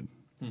unfounded.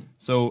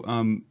 So,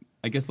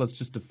 I guess let's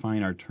just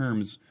define our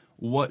terms.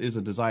 What is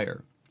a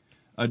desire?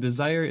 A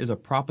desire is a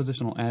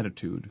propositional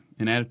attitude,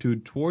 an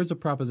attitude towards a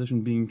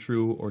proposition being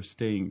true or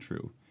staying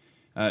true.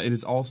 It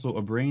is also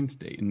a brain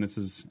state, and this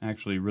is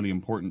actually really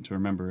important to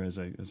remember as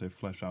I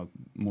flesh out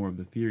more of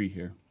the theory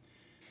here.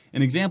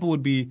 An example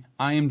would be,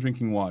 I am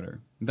drinking water.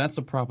 That's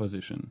a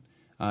proposition.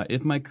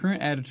 If my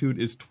current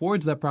attitude is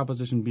towards that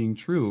proposition being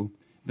true,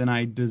 then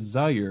I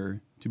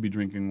desire to be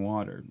drinking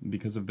water.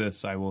 Because of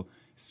this, I will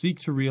seek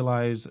to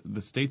realize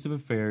the states of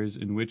affairs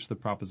in which the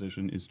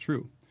proposition is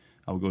true.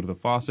 I will go to the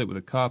faucet with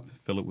a cup,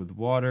 fill it with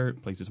water,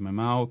 place it to my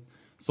mouth,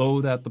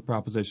 so that the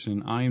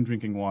proposition I am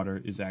drinking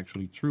water is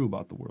actually true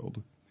about the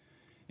world.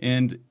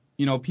 And,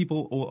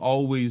 people will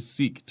always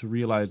seek to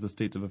realize the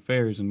states of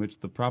affairs in which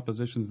the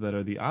propositions that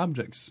are the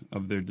objects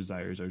of their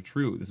desires are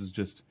true. This is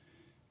just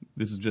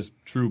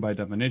true by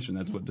definition.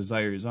 That's what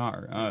desires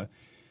are.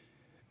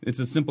 It's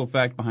a simple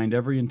fact behind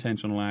every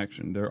intentional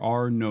action. There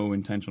are no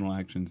intentional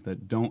actions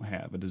that don't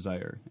have a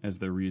desire as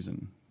their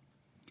reason.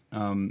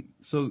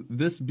 So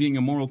this being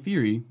a moral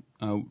theory,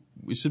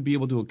 we should be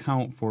able to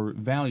account for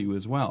value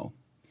as well.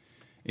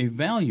 A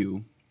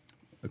value,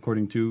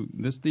 according to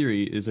this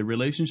theory, is a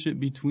relationship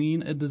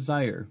between a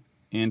desire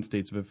and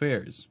states of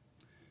affairs.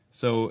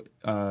 So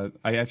I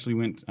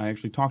actually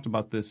talked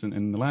about this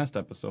in the last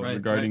episode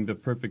regarding the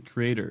perfect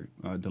creator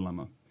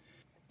dilemma.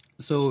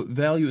 So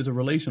value is a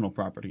relational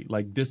property,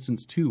 like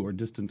distance to or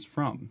distance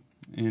from.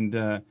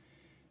 And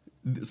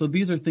so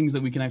these are things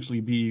that we can actually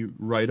be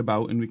right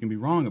about and we can be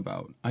wrong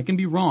about. I can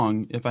be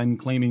wrong if I'm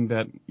claiming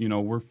that,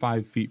 we're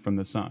 5 feet from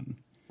the sun.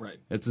 Right.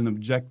 It's an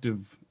objective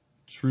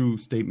true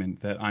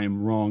statement, that I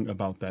am wrong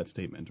about that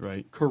statement,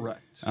 right?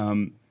 Correct.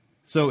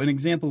 So an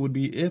example would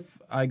be if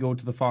I go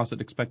to the faucet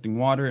expecting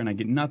water and I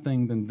get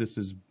nothing, then this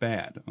is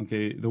bad.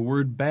 Okay, the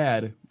word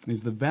bad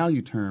is the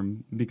value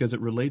term because it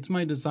relates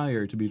my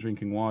desire to be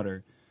drinking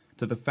water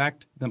to the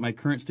fact that my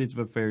current states of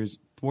affairs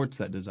thwarts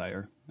that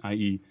desire,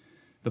 i.e.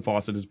 the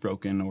faucet is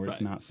broken or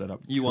it's not set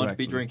up You want to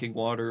be correctly. drinking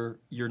water,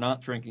 you're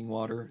not drinking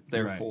water,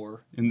 therefore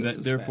Right. And this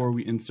is therefore bad.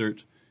 we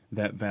insert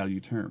that value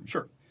term.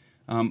 Sure.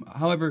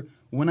 However,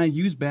 when I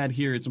use bad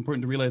here, it's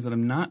important to realize that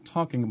I'm not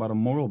talking about a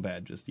moral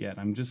bad just yet.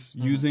 I'm just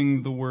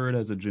using the word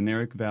as a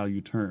generic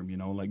value term,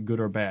 like good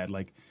or bad.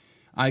 Like,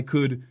 I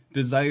could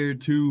desire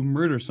to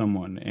murder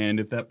someone, and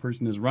if that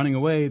person is running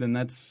away, then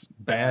that's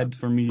bad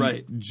for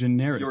me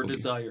generically. Your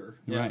desire.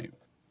 Yeah. Right.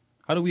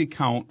 How do we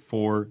account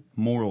for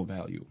moral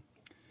value?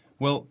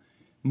 Well,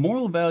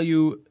 moral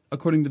value,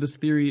 according to this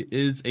theory,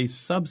 is a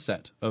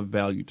subset of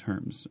value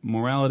terms.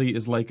 Morality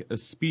is like a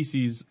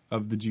species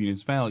of the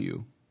genus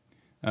value.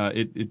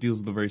 It deals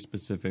with a very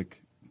specific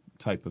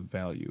type of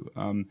value.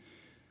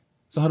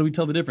 So how do we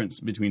tell the difference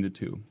between the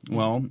two?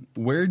 Well,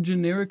 where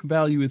generic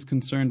value is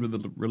concerned with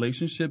the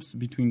relationships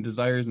between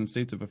desires and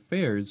states of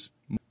affairs,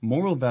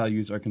 moral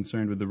values are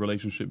concerned with the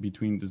relationship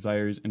between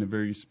desires and a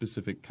very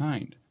specific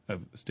kind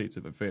of states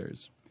of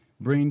affairs,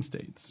 brain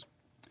states,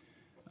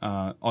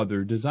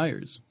 other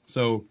desires.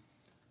 So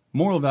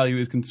moral value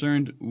is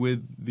concerned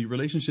with the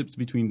relationships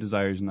between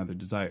desires and other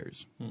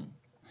desires.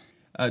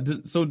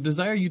 So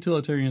desire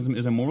utilitarianism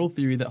is a moral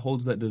theory that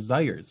holds that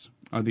desires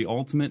are the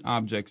ultimate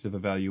objects of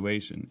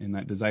evaluation, and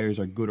that desires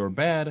are good or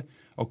bad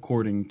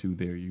according to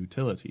their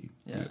utility,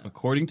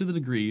 according to the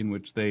degree in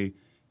which they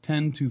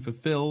tend to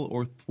fulfill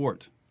or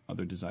thwart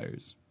other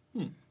desires.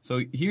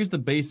 So here's the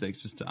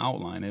basics, just to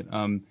outline it.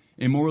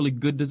 A morally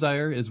good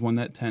desire is one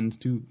that tends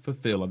to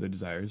fulfill other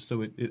desires,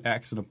 so it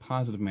acts in a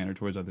positive manner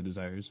towards other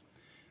desires.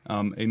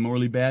 A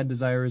morally bad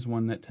desire is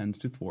one that tends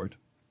to thwart.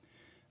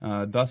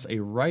 Thus, a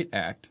right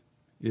act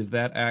is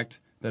that act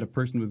that a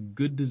person with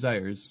good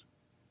desires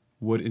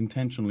would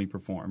intentionally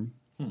perform,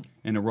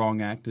 and a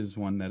wrong act is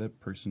one that a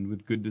person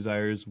with good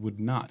desires would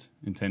not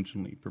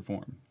intentionally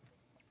perform.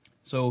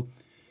 So,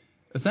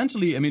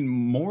 essentially,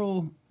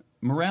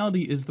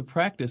 morality is the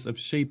practice of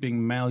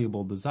shaping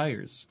malleable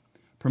desires,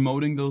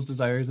 promoting those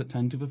desires that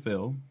tend to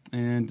fulfill,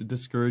 and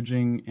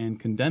discouraging and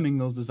condemning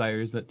those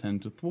desires that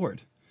tend to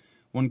thwart.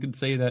 One could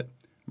say that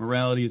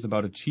morality is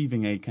about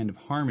achieving a kind of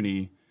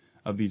harmony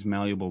of these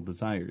malleable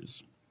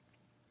desires.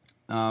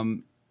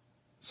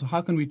 So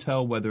how can we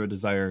tell whether a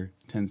desire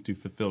tends to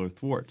fulfill or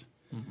thwart?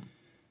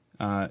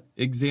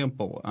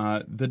 Example,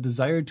 the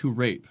desire to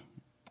rape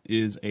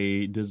is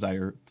a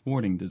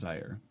desire-thwarting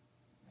desire.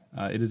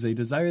 It is a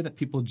desire that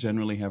people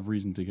generally have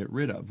reason to get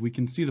rid of. We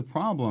can see the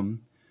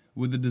problem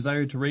with the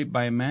desire to rape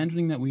by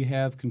imagining that we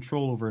have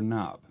control over a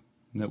knob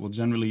that will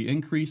generally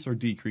increase or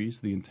decrease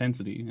the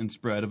intensity and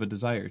spread of a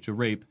desire to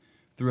rape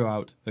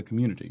throughout a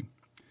community.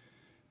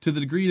 To the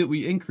degree that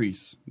we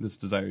increase this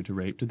desire to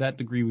rape, to that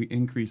degree we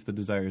increase the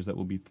desires that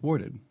will be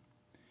thwarted.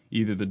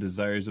 Either the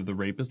desires of the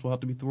rapist will have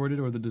to be thwarted,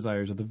 or the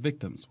desires of the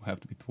victims will have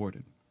to be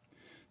thwarted.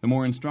 The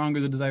more and stronger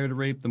the desire to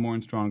rape, the more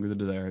and stronger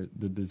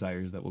the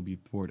desires that will be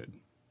thwarted.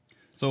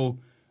 So,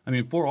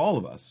 for all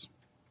of us,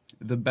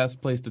 the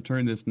best place to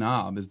turn this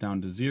knob is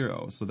down to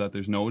 0, so that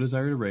there's no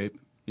desire to rape.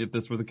 If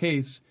this were the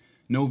case,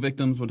 no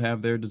victims would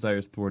have their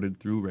desires thwarted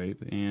through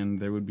rape, and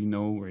there would be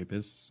no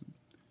rapists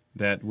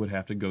that would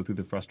have to go through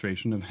the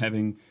frustration of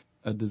having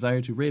a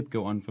desire to rape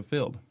go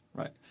unfulfilled.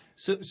 Right.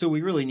 So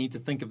we really need to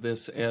think of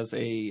this as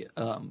a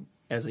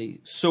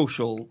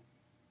social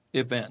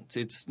event.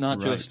 It's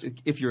not just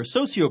if you're a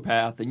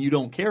sociopath and you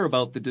don't care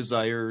about the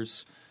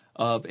desires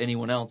of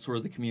anyone else or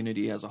the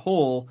community as a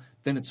whole,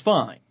 then it's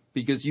fine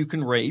because you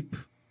can rape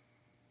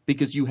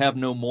because you have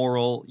no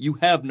moral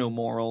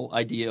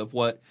idea of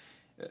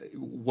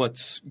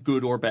what's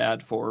good or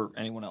bad for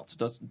anyone else.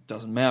 It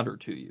doesn't matter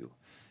to you.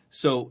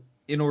 So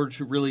in order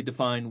to really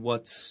define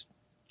what's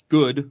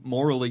good,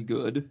 morally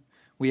good,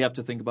 we have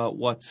to think about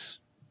what's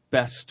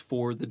best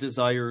for the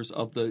desires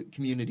of the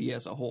community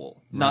as a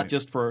whole, not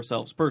just for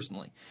ourselves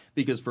personally.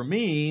 Because for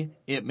me,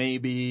 it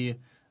may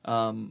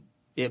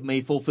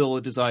fulfill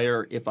a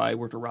desire if I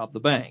were to rob the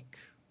bank.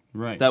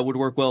 Right. That would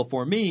work well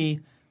for me,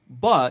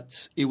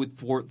 but it would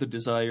thwart the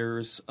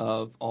desires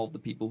of all the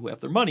people who have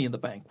their money in the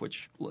bank,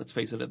 which, let's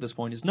face it, at this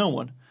point is no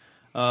one,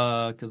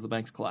 because the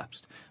bank's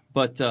collapsed.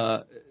 But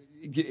am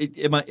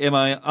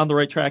I on the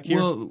right track here?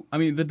 Well,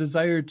 the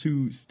desire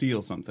to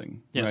steal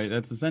something, yes. Right?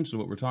 That's essentially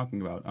what we're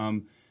talking about.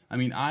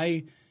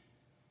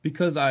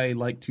 Because I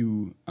like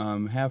to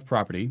have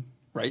property,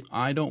 right?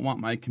 I don't want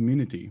my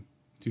community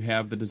to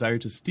have the desire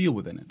to steal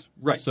within it.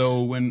 Right.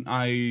 So when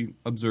I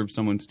observe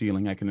someone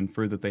stealing, I can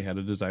infer that they had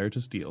a desire to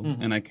steal,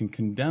 and I can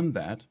condemn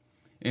that.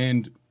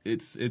 And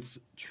it's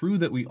true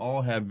that we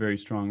all have very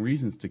strong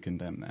reasons to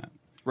condemn that.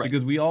 Right.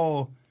 Because we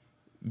all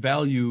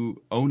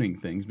value owning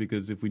things,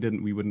 because if we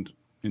didn't, we wouldn't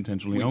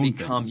intentionally own things.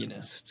 We'd be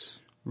communists.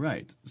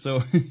 Right.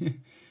 So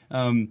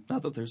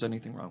Not that there's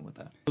anything wrong with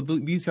that.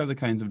 These are the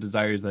kinds of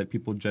desires that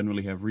people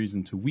generally have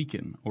reason to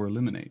weaken or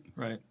eliminate.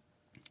 Right.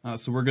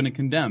 So we're going to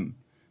condemn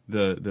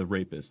the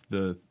rapist,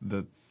 the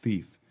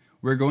thief.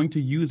 We're going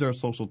to use our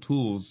social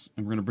tools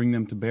and we're going to bring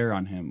them to bear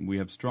on him. We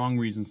have strong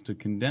reasons to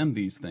condemn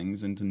these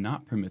things and to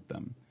not permit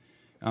them.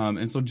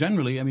 And so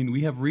generally, I mean,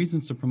 we have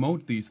reasons to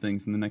promote these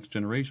things in the next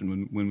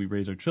generation. When we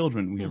raise our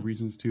children, we have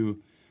reasons to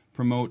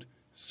promote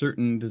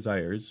certain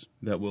desires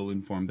that will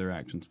inform their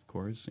actions, of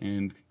course,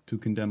 and to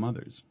condemn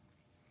others.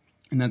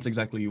 And that's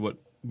exactly what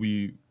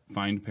we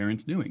find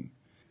parents doing.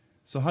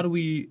 So how do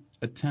we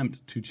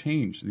attempt to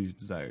change these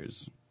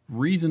desires?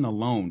 Reason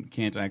alone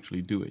can't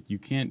actually do it. You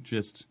can't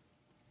just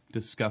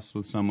discuss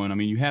with someone. I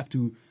mean, you have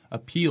to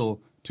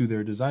appeal to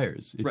their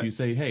desires. If you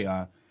say, hey,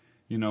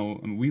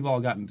 we've all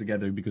gotten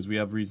together because we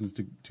have reasons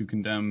to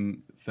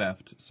condemn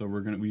theft, so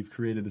we've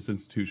created this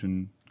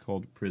institution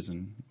called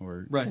prison,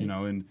 or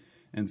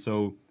and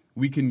so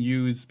we can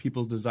use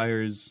people's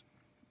desires.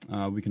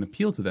 We can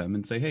appeal to them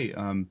and say, hey,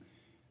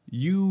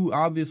 you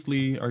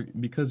obviously are,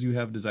 because you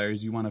have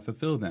desires, you want to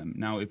fulfill them.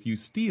 Now, if you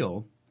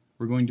steal,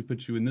 we're going to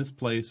put you in this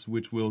place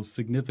which will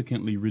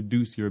significantly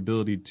reduce your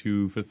ability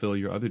to fulfill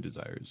your other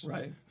desires.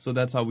 Right. So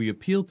that's how we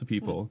appeal to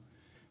people.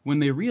 When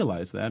they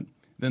realize that,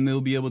 then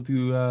they'll be able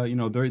to,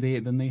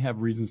 then they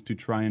have reasons to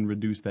try and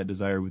reduce that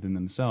desire within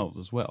themselves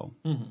as well.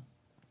 Mm-hmm.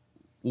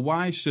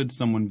 Why should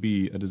someone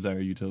be a desire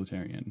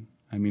utilitarian?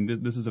 I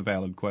mean, this is a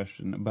valid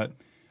question, but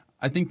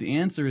I think the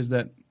answer is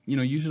that,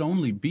 you should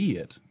only be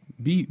it.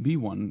 Be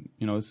one,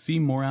 see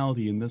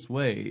morality in this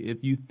way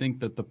if you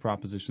think that the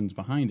propositions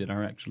behind it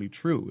are actually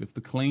true, if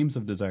the claims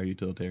of desire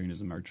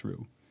utilitarianism are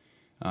true.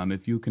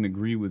 If you can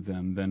agree with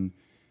them,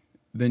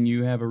 then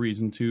you have a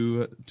reason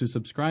to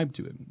subscribe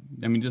to it.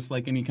 I mean, just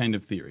like any kind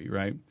of theory,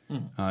 right?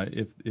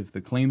 If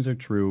the claims are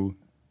true,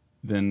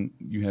 then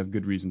you have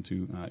good reason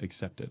to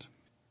accept it.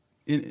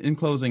 In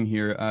closing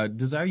here,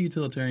 desire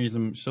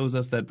utilitarianism shows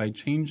us that by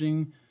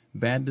changing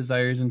bad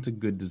desires into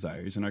good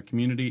desires in our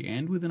community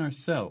and within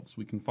ourselves,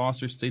 we can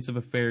foster states of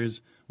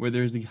affairs where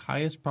there is the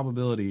highest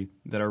probability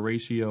that our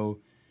ratio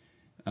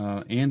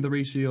and the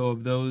ratio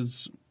of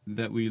those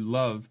that we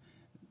love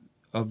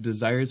of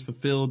desires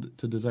fulfilled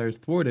to desires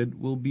thwarted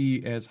will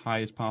be as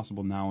high as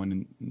possible now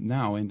and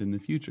in the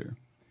future.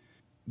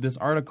 This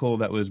article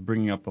that was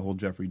bringing up the whole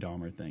Jeffrey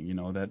Dahmer thing,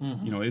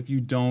 if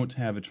you don't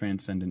have a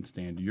transcendent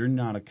standard, you're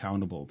not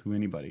accountable to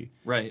anybody.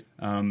 Right.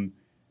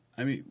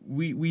 I mean,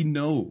 we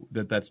know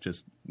that that's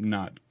just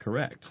not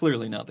correct.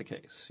 Clearly not the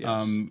case.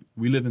 Yes.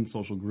 We live in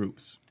social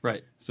groups.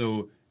 Right.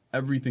 So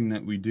everything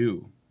that we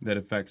do that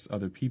affects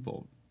other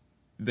people,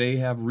 they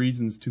have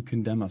reasons to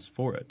condemn us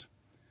for it.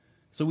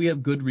 So we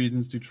have good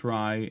reasons to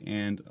try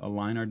and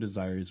align our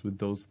desires with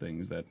those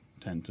things that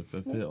tend to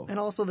fulfill. And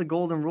also the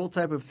golden rule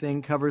type of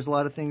thing covers a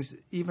lot of things,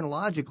 even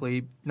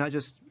logically, not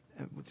just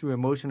through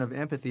emotion of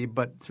empathy,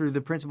 but through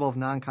the principle of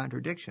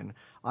non-contradiction.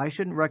 I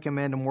shouldn't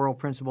recommend a moral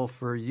principle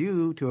for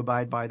you to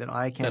abide by that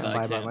I can't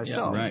abide by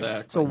myself. Yeah,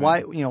 exactly. So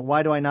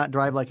why do I not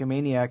drive like a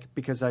maniac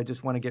because I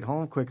just want to get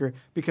home quicker?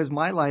 Because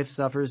my life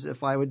suffers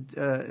if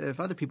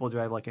other people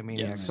drive like a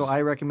maniac. Yes. So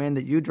I recommend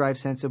that you drive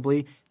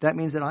sensibly. That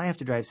means that I have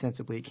to drive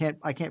sensibly.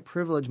 I can't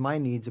privilege my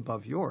needs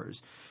above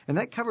yours. And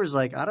that covers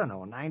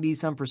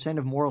 90-some%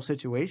 of moral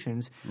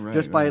situations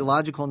by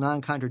logical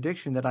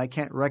non-contradiction that I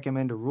can't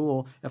recommend a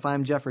rule. If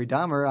I'm Jeffrey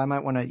Dahmer, I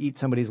might want to eat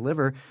somebody's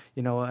liver,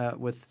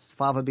 with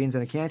fava beans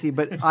in a canty.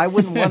 But I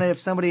wouldn't want to if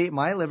somebody ate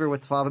my liver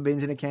with fava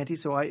beans in a canty,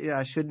 so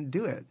I shouldn't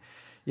do it.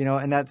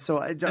 And that's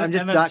so. I'm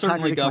just not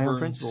contradicting my own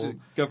principle.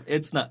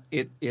 It's not.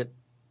 It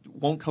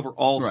won't cover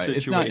all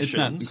situations. It's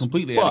not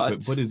completely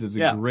adequate, but it is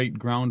a great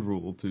ground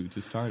rule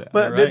to start at.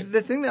 But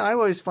the thing that I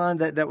always found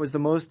that was the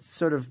most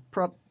sort of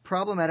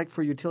problematic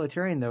for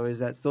utilitarian, though, is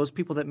that those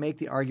people that make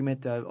the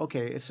argument that,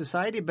 okay, if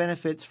society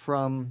benefits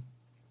from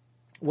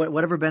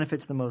whatever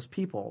benefits the most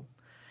people,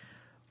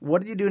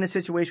 what do you do in a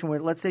situation where,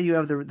 let's say you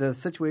have the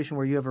situation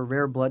where you have a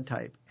rare blood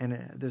type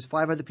and there's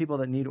 5 other people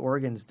that need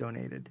organs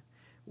donated?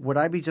 Would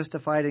I be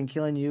justified in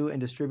killing you and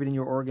distributing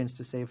your organs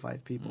to save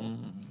 5 people?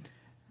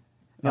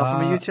 Now,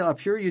 from a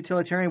pure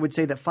utilitarian would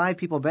say that 5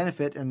 people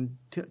benefit and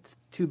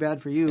too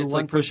bad for you. It's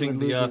one like pushing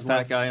the fat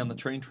life. guy on the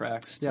train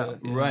tracks.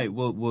 Right.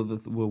 Well,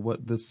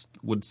 what this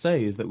would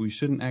say is that we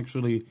shouldn't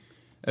actually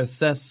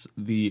assess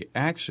the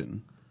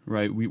action.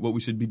 Right. What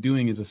we should be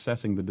doing is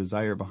assessing the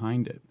desire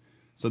behind it.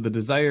 So the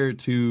desire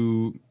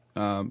to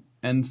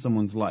end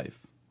someone's life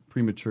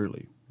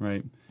prematurely,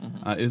 right,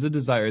 is a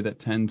desire that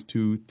tends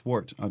to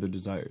thwart other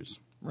desires.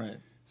 Right.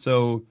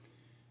 So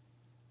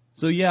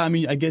yeah, I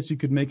mean, I guess you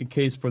could make a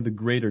case for the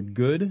greater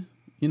good.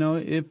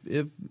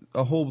 If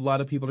a whole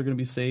lot of people are going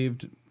to be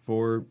saved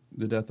for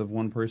the death of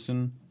one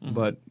person,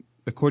 but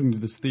according to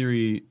this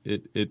theory,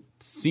 it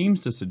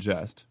seems to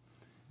suggest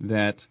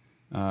that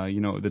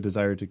the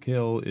desire to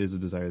kill is a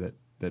desire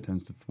that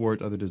tends to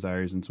thwart other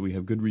desires, and so we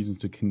have good reasons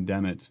to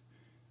condemn it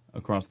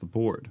across the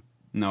board.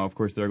 Now, of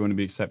course, there are going to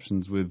be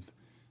exceptions with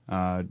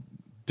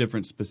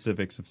different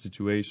specifics of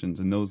situations,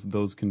 and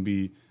those can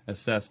be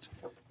assessed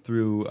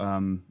through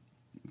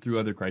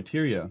other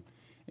criteria.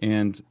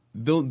 And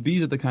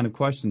these are the kind of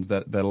questions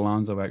that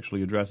Alonso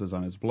actually addresses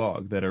on his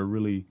blog that are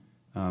really,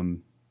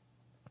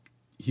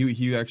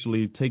 he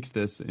actually takes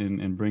this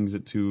and brings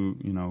it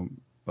to,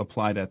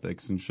 applied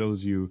ethics and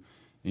shows you,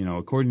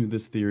 according to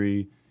this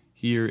theory,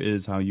 here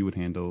is how you would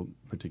handle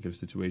particular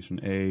situation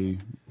A,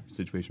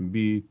 situation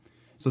B.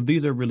 So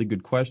these are really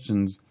good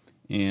questions,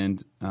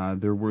 and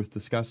they're worth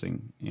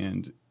discussing.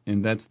 And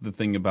that's the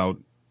thing about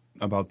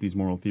these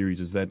moral theories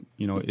is that,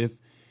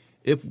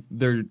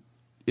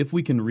 if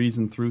we can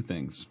reason through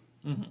things,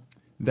 mm-hmm.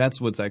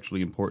 that's what's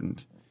actually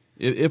important.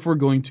 If we're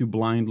going to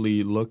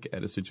blindly look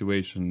at a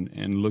situation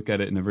and look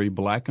at it in a very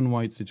black and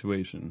white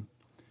situation,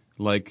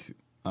 like,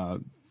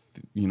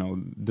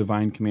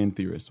 divine command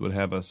theorists would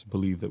have us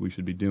believe that we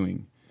should be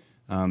doing,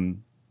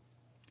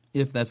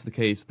 if that's the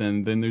case,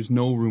 then there's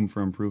no room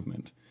for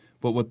improvement.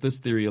 But what this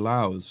theory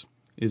allows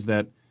is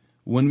that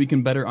when we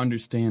can better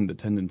understand the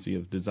tendency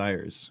of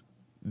desires,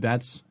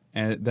 that's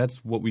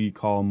what we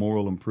call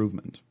moral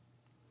improvement.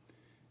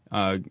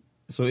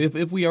 So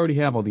if we already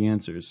have all the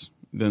answers,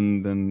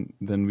 then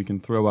we can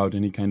throw out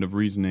any kind of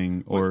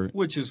reasoning or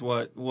which is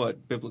what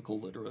biblical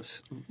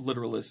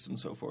literalists and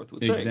so forth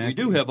would exactly. say. We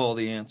do have all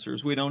the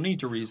answers. We don't need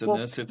to reason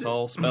this. It's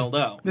all spelled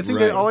out. The thing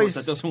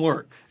that doesn't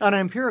work on an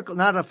empirical,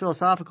 not a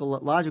philosophical,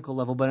 logical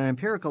level, but on an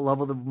empirical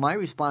level. My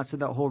response to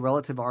that whole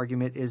relative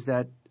argument is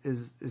that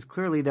is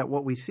clearly that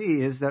what we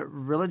see is that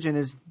religion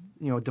is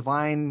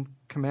divine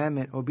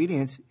commandment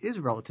obedience is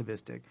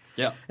relativistic.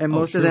 Yeah. And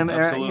most of them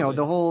absolutely. are,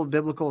 the whole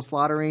biblical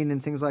slaughtering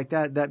and things like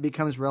that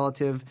becomes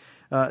relative.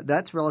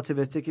 That's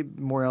relativistic.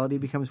 Morality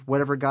becomes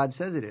whatever God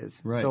says it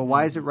is. Right. So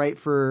why is it right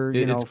for,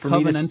 it's for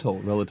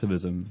covenantal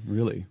relativism,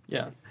 really.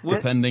 Yeah.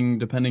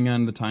 Depending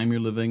on the time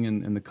you're living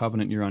and the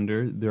covenant you're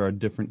under, there are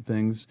different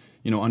things.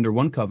 Under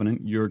one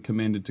covenant, you're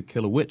commanded to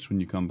kill a witch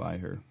when you come by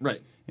her.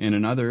 Right. In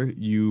another,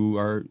 you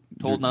are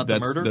told not to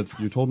murder.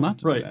 You're told not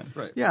to. Right. Do that.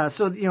 Right. Yeah.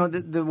 So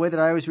the way that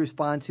I always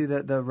respond to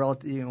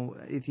the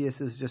atheist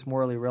is just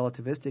morally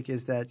relativistic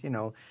is that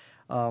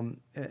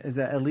is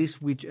that at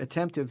least we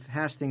attempt to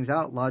hash things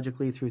out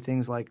logically through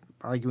things like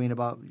arguing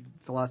about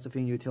philosophy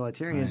and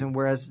utilitarianism, right.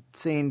 Whereas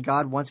saying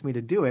God wants me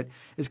to do it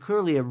is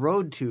clearly a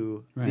road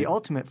to right. the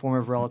ultimate form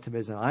of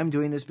relativism. I'm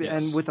doing this, yes.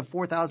 And with a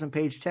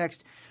 4,000-page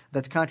text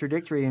that's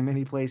contradictory in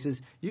many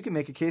places, you can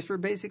make a case for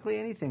basically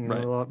anything in a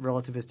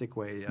relativistic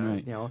way.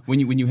 Right.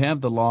 When you have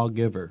the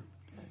lawgiver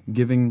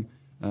giving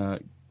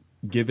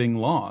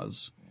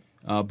laws,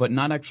 but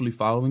not actually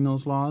following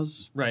those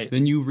laws, right.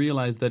 then you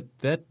realize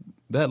that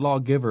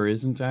lawgiver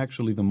isn't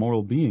actually the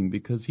moral being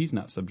because he's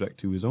not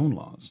subject to his own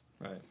laws.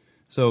 Right.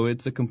 So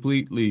it's a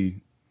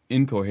completely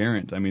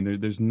incoherent. I mean,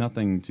 there's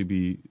nothing to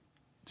be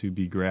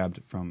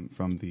grabbed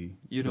from the.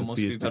 You'd almost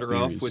be better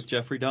theories. off with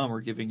Jeffrey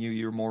Dahmer giving you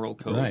your moral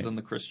code right. than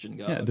the Christian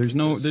God. Yeah, there's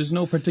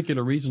no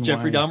particular reason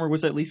Jeffrey why. Dahmer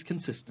was at least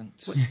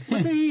consistent.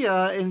 Wasn't he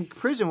in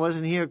prison?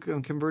 Wasn't he a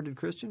converted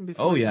Christian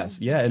before? Oh yes,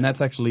 yeah, and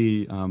that's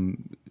actually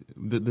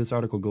this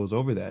article goes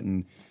over that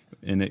and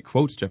it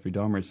quotes Jeffrey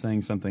Dahmer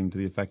saying something to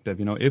the effect of,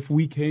 if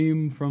we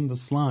came from the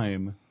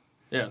slime,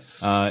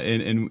 yes,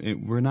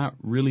 and we're not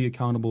really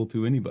accountable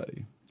to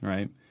anybody,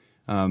 right?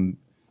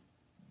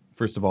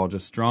 First of all,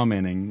 just straw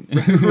manning,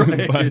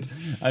 right. But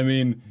I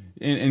mean,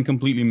 and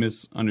completely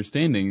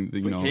misunderstanding.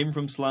 We came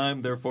from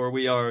slime, therefore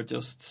we are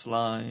just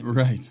slime.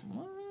 Right.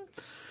 What?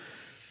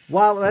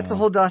 Well, that's the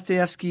whole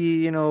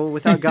Dostoevsky,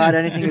 without God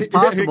anything is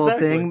possible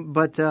exactly. thing.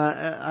 But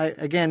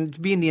again,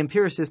 being the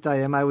empiricist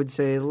I am, I would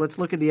say let's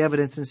look at the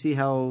evidence and see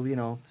how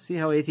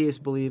atheists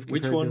believe.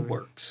 Which one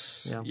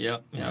works? Yeah.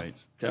 Right.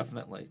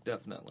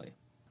 Definitely.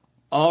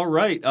 All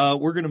right,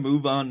 we're going to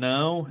move on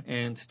now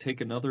and take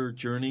another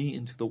journey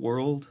into the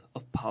world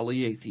of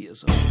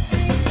polyatheism.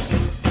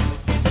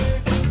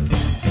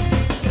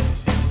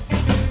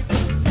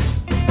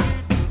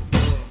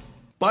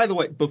 By the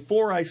way,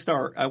 before I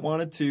start, I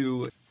wanted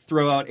to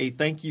throw out a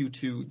thank you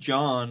to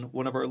John,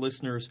 one of our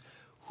listeners,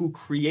 who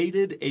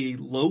created a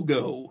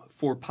logo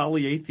for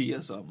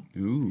polyatheism.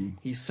 Ooh.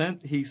 He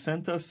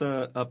sent us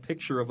a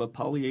picture of a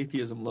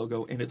polyatheism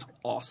logo, and it's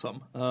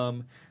awesome.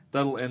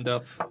 That'll end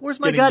up.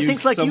 Where's my God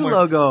thinks like somewhere. You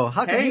logo?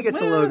 How come he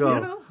gets a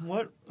logo?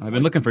 What? I've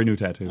been looking for a new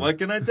tattoo. What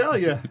can I tell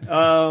you?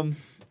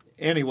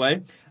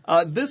 Anyway,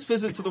 this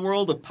visit to the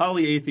world of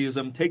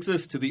polyatheism takes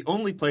us to the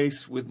only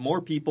place with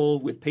more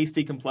people with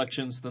pasty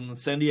complexions than the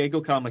San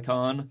Diego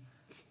Comic-Con,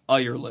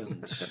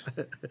 Ireland.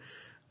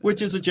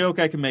 Which is a joke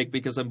I can make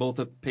because I'm both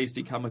a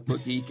pasty comic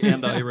book geek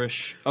and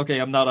Irish. Okay,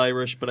 I'm not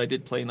Irish, but I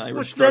did play an Irish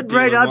What's drug that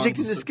bright dealer object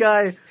once. in the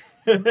sky?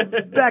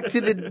 Back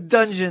to the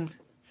dungeon.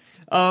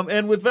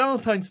 And with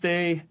Valentine's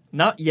Day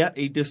not yet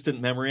a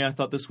distant memory, I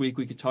thought this week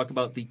we could talk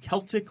about the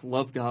Celtic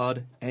love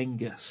god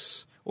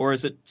Angus. Or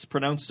as it's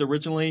pronounced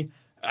originally,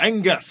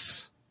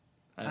 Angus.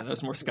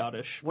 That's more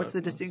Scottish. What's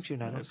the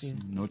distinction? I don't see.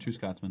 No true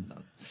Scotsman.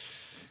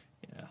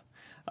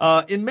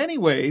 Yeah. In many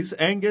ways,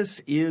 Angus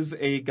is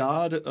a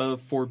god of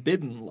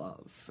forbidden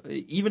love.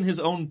 Even his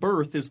own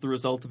birth is the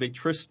result of a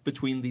tryst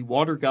between the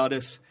water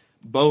goddess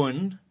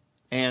Boan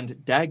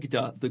and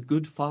Dagda, the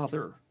good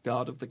father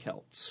god of the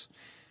Celts.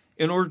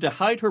 In order to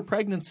hide her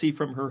pregnancy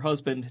from her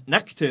husband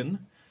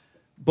Nectin,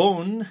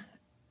 Bone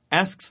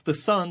asks the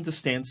sun to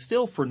stand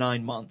still for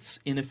 9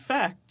 months, in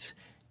effect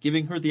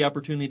giving her the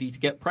opportunity to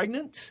get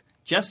pregnant,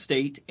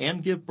 gestate,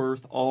 and give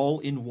birth all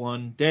in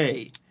one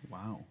day.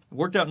 Wow. It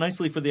worked out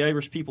nicely for the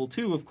Irish people,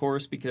 too, of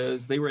course,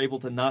 because they were able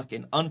to knock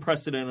an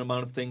unprecedented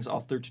amount of things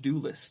off their to-do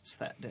lists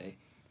that day.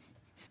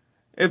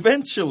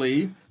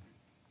 Eventually,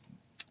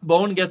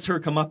 Bone gets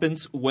her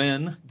comeuppance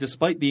when,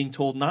 despite being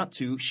told not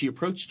to, she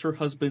approached her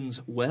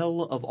husband's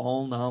well of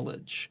all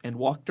knowledge and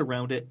walked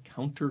around it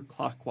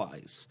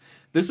counterclockwise.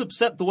 This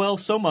upset the well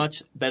so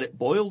much that it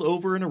boiled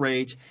over in a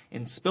rage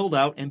and spilled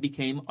out and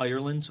became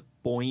Ireland's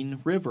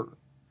Boyne River,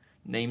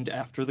 named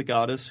after the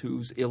goddess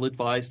whose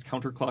ill-advised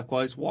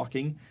counterclockwise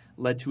walking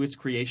led to its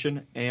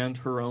creation and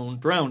her own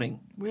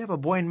drowning. We have a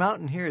Boyne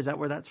Mountain here. Is that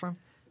where that's from?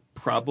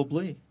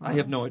 Probably. I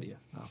have no idea.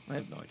 I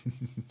have no idea.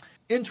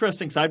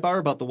 Interesting sidebar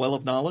about the Well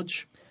of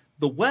Knowledge.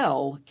 The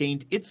well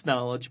gained its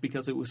knowledge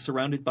because it was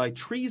surrounded by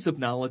trees of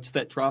knowledge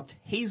that dropped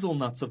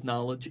hazelnuts of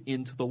knowledge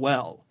into the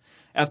well.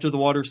 After the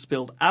water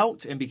spilled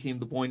out and became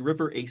the Boyne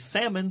River, a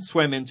salmon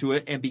swam into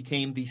it and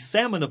became the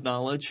Salmon of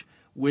Knowledge,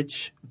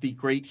 which the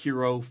great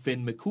hero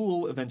Finn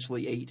McCool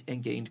eventually ate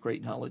and gained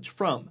great knowledge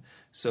from.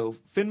 So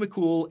Finn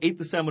McCool ate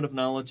the Salmon of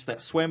Knowledge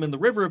that swam in the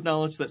River of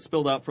Knowledge that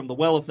spilled out from the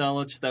Well of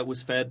Knowledge that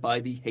was fed by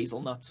the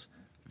hazelnuts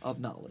of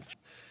knowledge.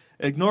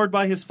 Ignored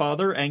by his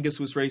father, Angus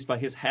was raised by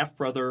his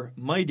half-brother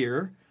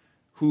Midir,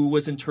 who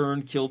was in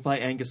turn killed by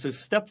Angus's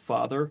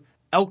stepfather,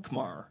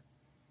 Elkmar.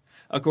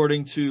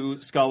 According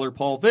to scholar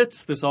Paul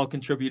Vitz, this all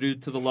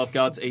contributed to the love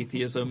god's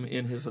atheism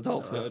in his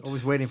adulthood. I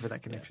was waiting for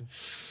that connection.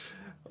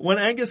 When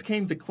Angus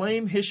came to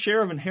claim his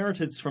share of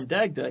inheritance from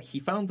Dagda, he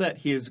found that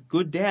his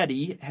good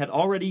daddy had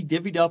already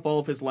divvied up all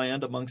of his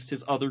land amongst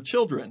his other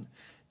children.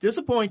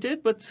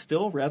 Disappointed, but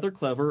still rather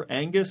clever,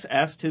 Angus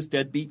asked his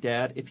deadbeat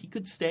dad if he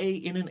could stay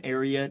in an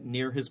area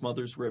near his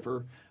mother's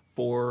river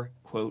for,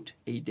 quote,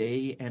 a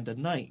day and a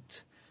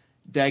night.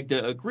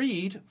 Dagda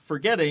agreed,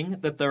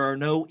 forgetting that there are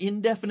no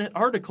indefinite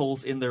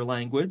articles in their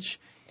language,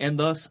 and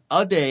thus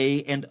a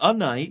day and a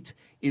night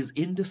is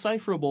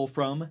indecipherable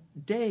from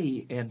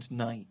day and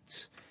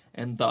night.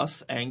 And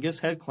thus Angus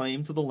had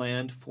claim to the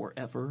land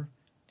forever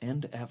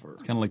and ever.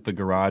 It's kind of like the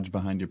garage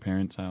behind your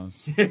parents' house.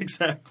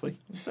 Exactly.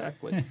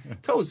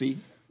 Cozy.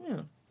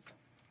 Yeah.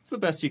 It's the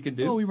best you can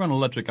do. Oh, we run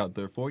electric out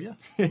there for you.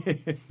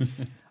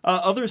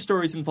 Other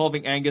stories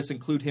involving Angus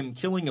include him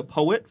killing a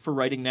poet for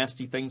writing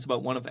nasty things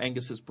about one of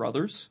Angus's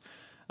brothers,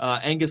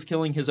 Angus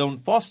killing his own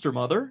foster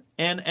mother,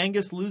 and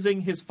Angus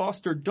losing his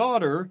foster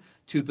daughter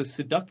to the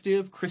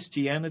seductive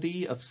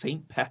Christianity of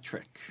St.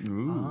 Patrick.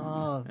 Ooh.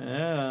 Oh,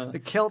 Yeah. the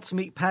Celts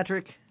meet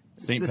Patrick.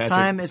 St. This Patrick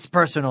time it's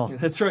personal.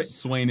 That's right.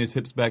 Swaying his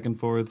hips back and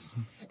forth.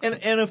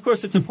 And of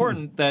course, it's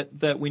important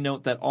that we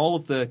note that all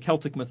of the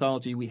Celtic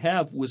mythology we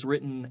have was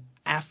written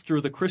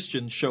after the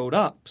Christians showed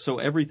up. So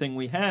everything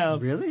we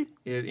have, Really?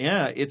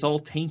 it's all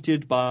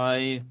tainted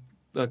by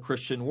the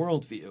Christian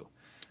worldview.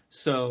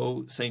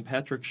 So St.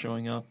 Patrick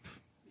showing up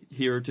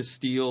here to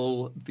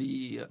steal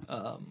the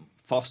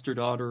foster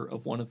daughter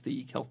of one of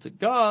the Celtic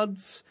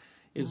gods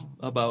is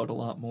about a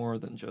lot more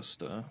than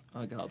just a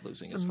god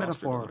losing It's his a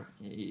foster metaphor. daughter.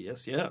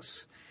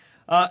 Yes.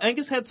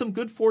 Angus had some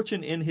good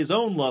fortune in his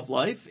own love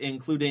life,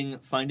 including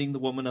finding the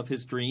woman of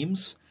his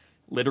dreams.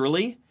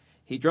 Literally,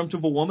 he dreamt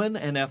of a woman,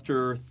 and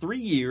after 3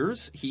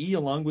 years, he,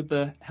 along with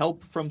the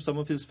help from some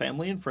of his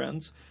family and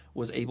friends,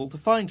 was able to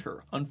find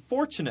her.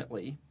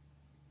 Unfortunately,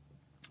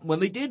 when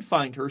they did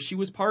find her, she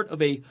was part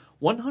of a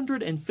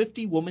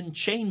 150-woman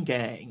chain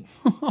gang.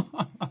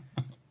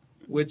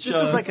 Which, This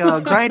is like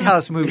a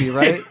Grindhouse movie,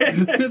 right?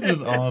 This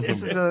is awesome.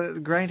 This is a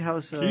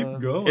Grindhouse Keep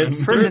going. it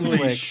prison certainly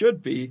flick.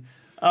 should be.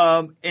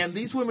 And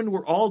these women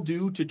were all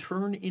due to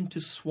turn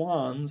into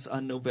swans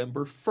on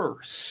November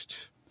 1st.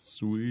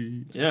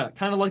 Sweet. Yeah,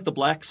 kind of like the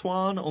Black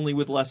Swan, only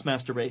with less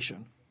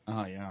masturbation.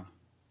 Oh, yeah.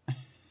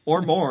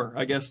 Or more,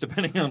 I guess,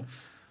 depending on...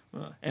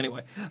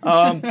 anyway.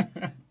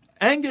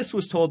 Angus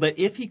was told that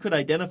if he could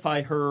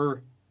identify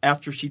her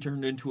after she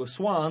turned into a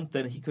swan,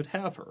 then he could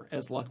have her.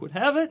 As luck would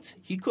have it,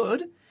 he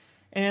could.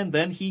 And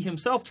then he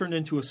himself turned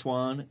into a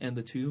swan, and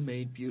the two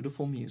made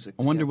beautiful music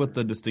I wonder together. what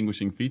the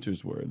distinguishing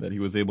features were that he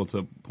was able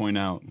to point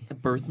out. A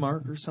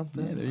birthmark or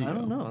something? Yeah, there you I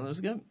don't go. know.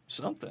 There's got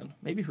something.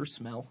 Maybe her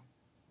smell.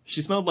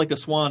 She smelled like a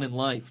swan in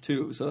life,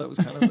 too, so that was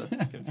kind of the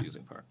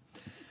confusing part.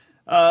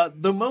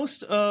 The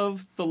most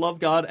of the love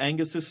god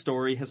Angus's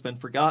story has been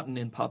forgotten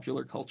in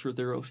popular culture.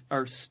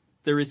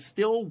 There is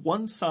still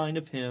one sign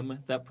of him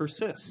that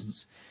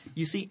persists.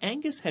 You see,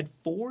 Angus had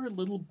 4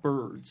 little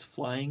birds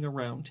flying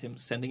around him,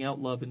 sending out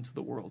love into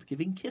the world,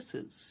 giving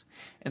kisses.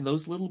 And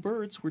those little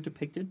birds were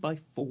depicted by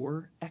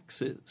 4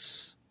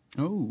 X's.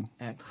 Oh.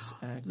 X.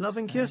 Love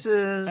and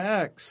kisses.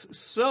 X.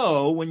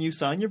 So when you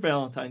sign your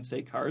Valentine's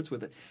Day cards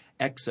with it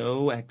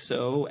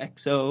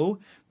XOXOXO,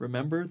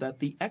 remember that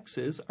the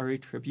X's are a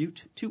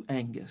tribute to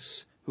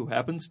Angus, who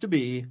happens to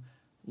be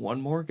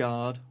one more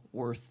god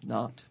worth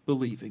not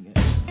believing in.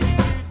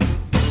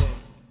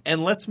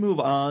 And let's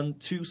move on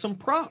to some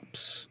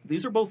props.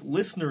 These are both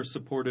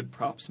listener-supported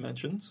props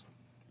mentions.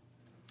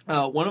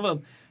 One of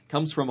them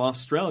comes from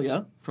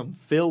Australia, from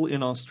Phil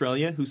in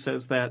Australia, who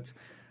says that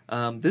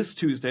this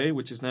Tuesday,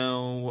 which is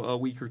now a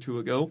week or two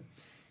ago,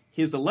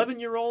 his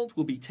 11-year-old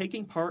will be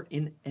taking part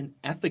in an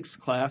ethics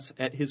class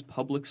at his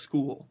public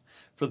school.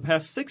 For the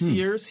past 6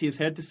 years, he has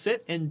had to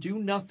sit and do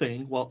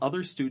nothing while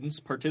other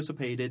students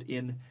participated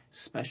in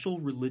special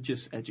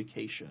religious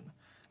education,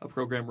 a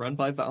program run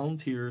by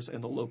volunteers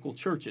and the local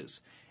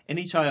churches.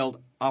 Any child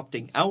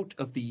opting out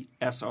of the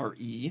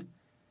SRE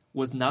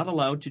was not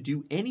allowed to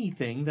do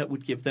anything that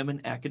would give them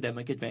an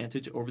academic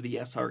advantage over the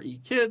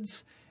SRE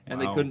kids, and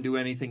they couldn't do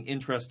anything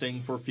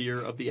interesting for fear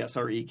of the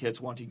SRE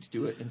kids wanting to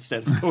do it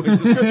instead of going to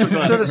scripture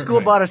class. So the school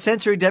bought a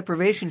sensory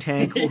deprivation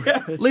tank.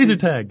 Yeah. Laser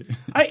tag.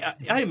 I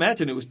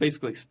imagine it was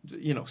basically,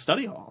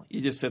 study hall. You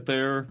just sit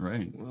there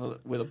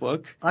with a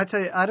book. I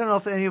tell you, I don't know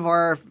if any of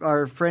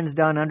our friends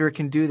down under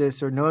can do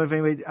this or know of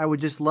anybody. I would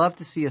just love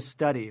to see a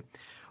study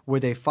where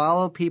they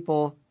follow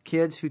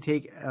kids who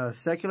take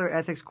secular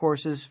ethics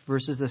courses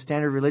versus the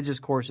standard religious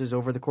courses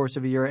over the course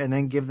of a year, and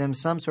then give them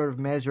some sort of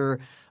measure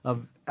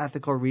of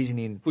ethical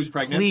reasoning. Who's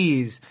pregnant?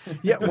 Please.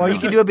 Yeah, well, you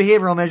can do a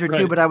behavioral measure too,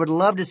 Right. but I would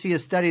love to see a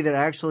study that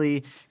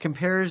actually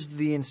compares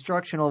the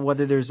instructional,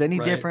 whether there's any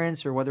Right.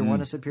 difference or whether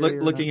one is superior.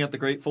 or Looking not. at the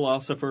great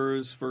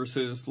philosophers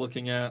versus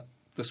looking at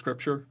the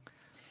scripture.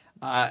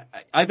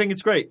 I think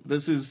it's great.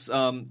 This is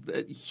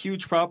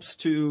huge props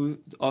to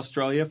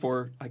Australia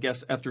for, I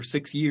guess, after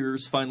 6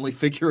 years, finally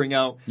figuring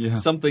out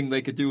something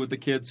they could do with the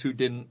kids who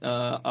didn't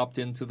opt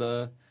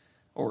into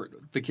or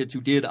the kids who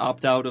did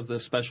opt out of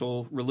the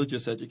special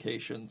religious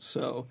education.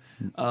 So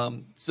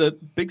it's a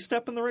big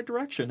step in the right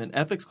direction. And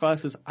ethics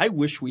classes, I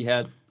wish we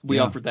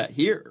offered that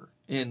here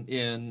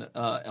in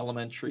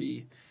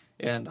elementary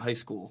and high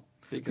school.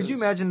 Could you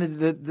imagine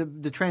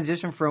the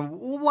transition from,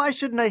 well, why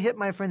shouldn't I hit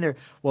my friend there?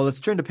 Well, let's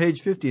turn to page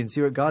 50 and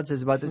see what God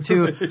says about the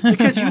two,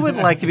 because you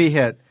wouldn't like to be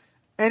hit.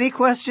 Any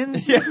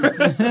questions?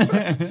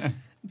 Yeah.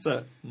 It's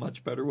a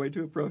much better way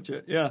to approach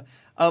it. Yeah.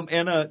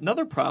 And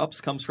another props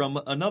comes from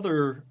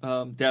another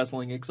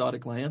dazzling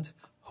exotic land,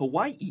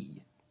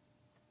 Hawaii,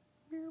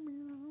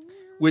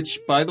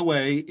 which, by the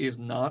way, is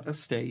not a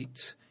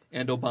state.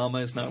 And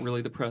Obama is not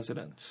really the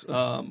president.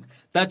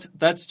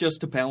 That's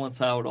just to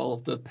balance out all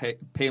of the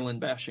Palin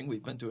bashing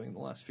we've been doing the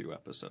last few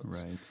episodes.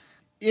 Right.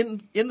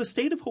 In the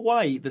state of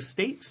Hawaii, the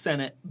state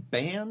Senate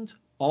banned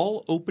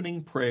all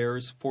opening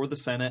prayers for the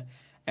Senate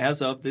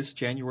as of this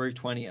January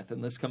 20th,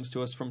 and this comes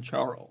to us from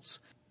Charles.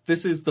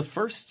 This is the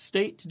first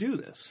state to do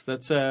this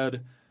that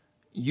said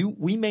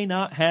we may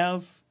not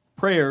have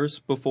prayers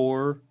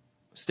before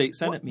state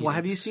Senate meetings. Well,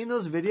 have you seen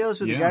those videos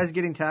with the guys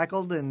getting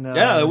tackled? And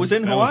it was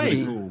in Hawaii. Was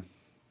really cool.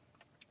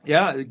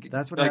 Yeah,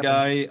 that's what a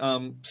happens.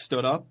 guy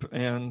stood up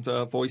and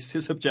voiced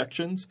his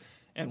objections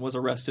and was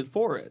arrested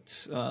for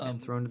it.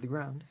 And thrown to the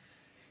ground.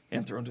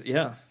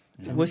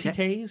 Was he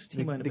tased?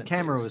 He might have the been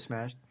camera tased. was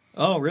smashed.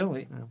 Oh,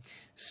 really? Yeah.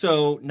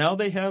 So now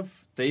they've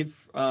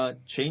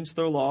changed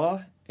their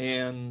law,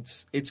 and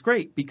it's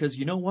great because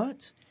you know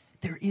what?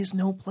 There is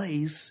no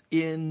place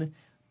in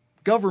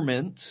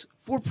government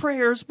for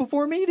prayers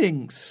before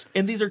meetings,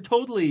 and these are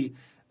totally.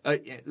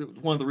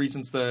 One of the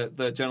reasons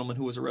the gentleman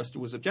who was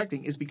arrested was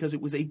objecting is because it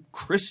was a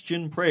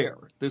Christian prayer.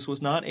 This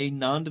was not a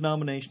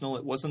non-denominational.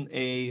 It wasn't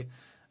a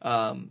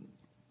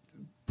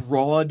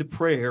broad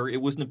prayer.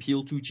 It was an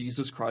appeal to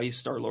Jesus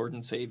Christ, our Lord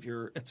and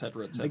Savior, et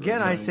cetera, et cetera.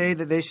 Again, I say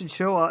that they should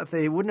show up. If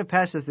they wouldn't have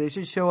passed this, they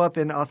should show up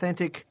in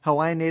authentic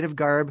Hawaiian native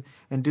garb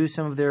and do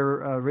some of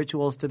their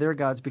rituals to their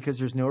gods, because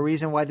there's no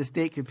reason why the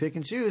state could pick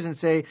and choose and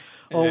say,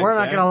 oh, we're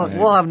not going to,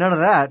 we'll have none of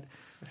that.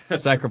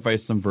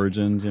 Sacrifice some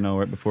virgins,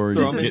 right before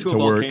Throw you them get into to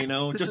a work.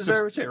 volcano, This just is a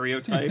our-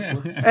 stereotype.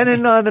 And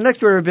in the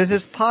next order of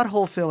business,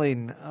 pothole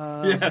filling.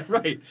 Yeah,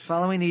 right.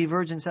 Following the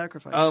virgin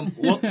sacrifice.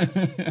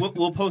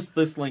 We'll post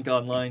this link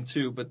online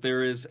too, but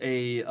there is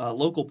a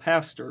local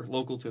pastor,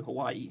 local to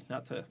Hawaii,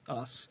 not to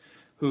us,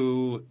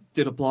 who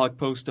did a blog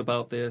post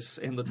about this,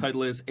 and the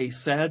title is "A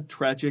Sad,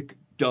 Tragic,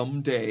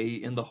 Dumb Day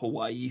in the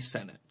Hawaii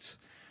Senate."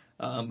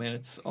 And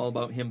it's all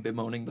about him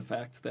bemoaning the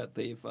fact that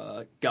they've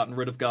gotten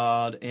rid of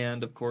God,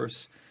 and of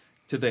course,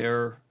 to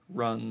there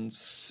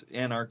runs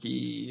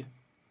anarchy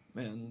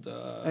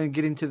and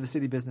getting to the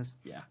city business.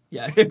 Yeah,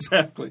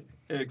 exactly.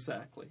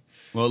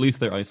 Well, at least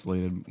they're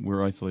isolated.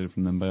 We're isolated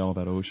from them by all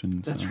that ocean.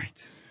 That's so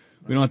right.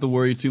 We don't have to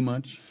worry too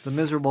much. The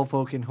miserable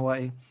folk in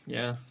Hawaii.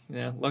 Yeah.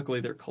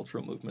 Luckily, their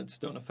cultural movements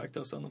don't affect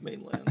us on the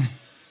mainland.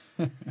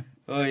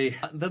 Oy.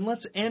 Then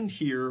let's end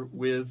here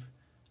with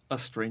A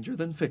Stranger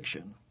Than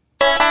Fiction.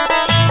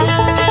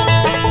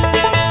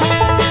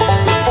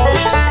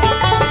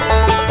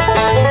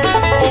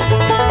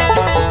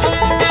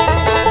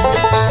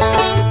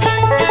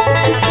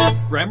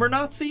 Grammar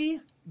Nazi?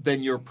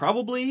 Then you're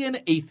probably an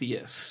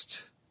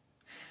atheist.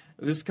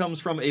 This comes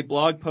from a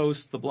blog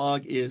post. The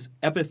blog is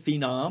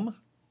Epiphenom.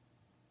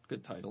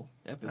 Good title,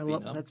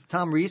 Epiphenom. That's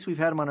Tom Reese. We've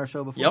had him on our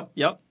show before.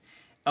 Yep.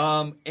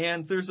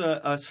 And there's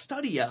a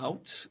study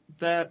out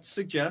that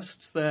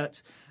suggests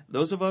that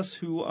those of us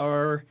who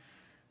are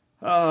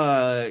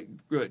I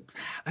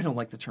don't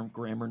like the term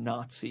grammar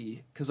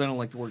Nazi because I don't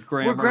like the word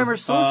grammar. We're grammar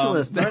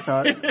socialists, I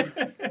thought.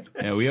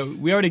 Yeah,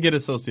 we already get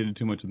associated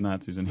too much with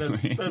Nazis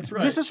anyway. That's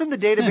right. This is from the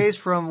database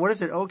from, what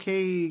is it,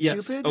 OkCupid?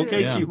 Yes,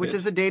 OkCupid. Which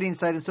is a dating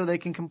site, and so they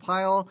can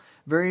compile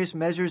various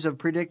measures of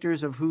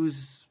predictors of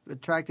who's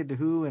attracted to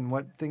who and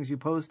what things you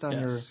post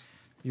on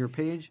your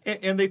page.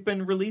 And they've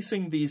been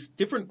releasing these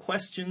different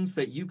questions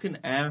that you can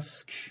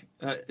ask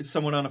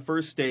someone on a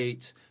first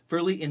date,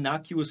 fairly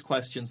innocuous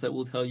questions that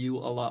will tell you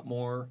a lot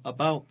more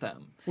about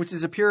them. Which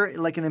is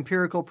like an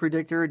empirical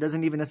predictor. It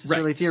doesn't even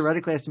necessarily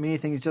theoretically has to mean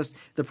anything. It's just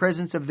the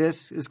presence of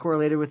this is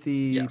correlated with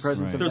the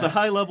presence of There's that. a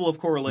high level of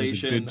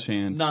correlation, There's a good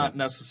chance not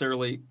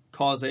necessarily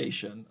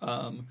causation.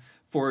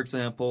 For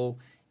example,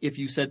 if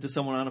you said to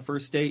someone on a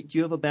first date, do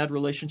you have a bad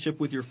relationship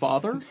with your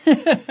father?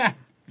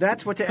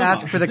 That's what to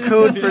ask for the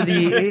code for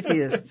the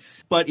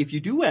atheists. But if you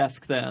do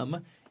ask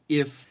them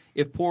if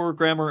poor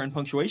grammar and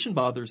punctuation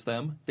bothers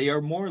them, they are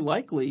more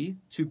likely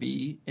to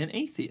be an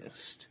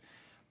atheist.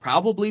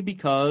 Probably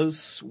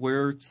because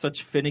we're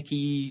such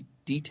finicky,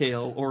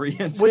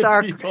 detail-oriented with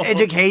our people.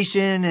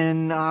 education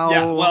and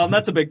and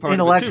that's a big part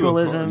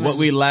intellectualism. of it too,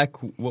 of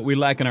course. What we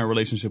lack in our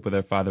relationship with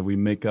our father, we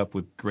make up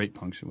with great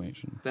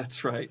punctuation.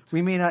 That's right.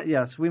 We may not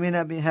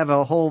have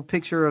a whole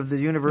picture of the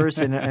universe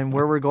and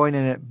where we're going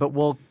in it, but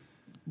we'll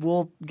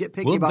get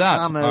picky about dot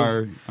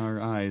commas.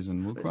 our I's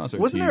and we'll cross our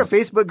Wasn't T's. there a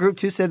Facebook group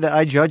too said that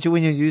I judge you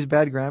when you use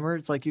bad grammar?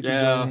 It's like you can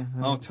join me.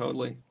 Oh,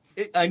 totally.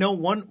 I know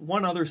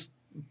one other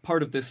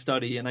part of this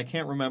study, and I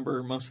can't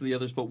remember most of the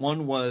others, but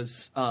one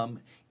was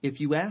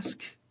if you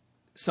ask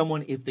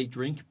someone if they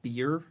drink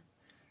beer,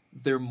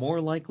 they're more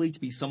likely to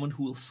be someone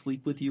who will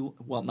sleep with you.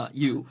 Well, not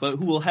you, but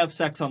who will have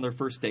sex on their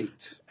first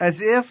date.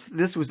 As if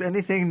this was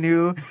anything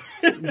new.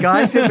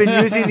 Guys have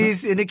been using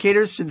these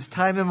indicators since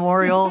time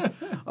immemorial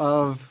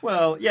of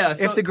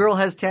if the girl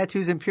has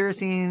tattoos and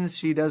piercings,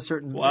 she does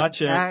certain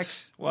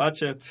acts.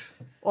 Watch it.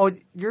 Oh,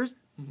 yours?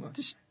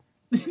 Does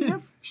she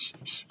have?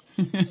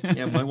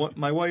 Yeah,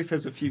 my wife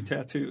has a few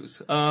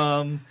tattoos.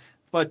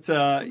 But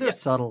they're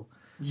subtle.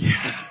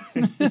 Yeah.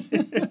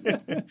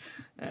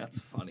 That's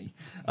funny.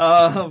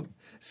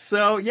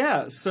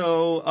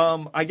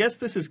 So I guess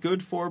this is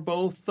good for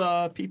both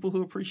people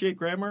who appreciate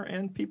grammar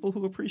and people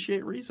who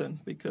appreciate reason,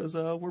 because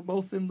we're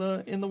both in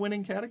the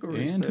winning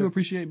categories. And there. who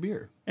appreciate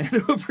beer. And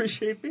who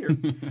appreciate beer.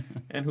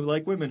 And who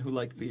like women who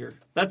like beer.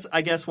 That's,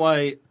 I guess,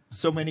 why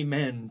so many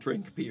men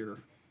drink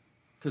beer.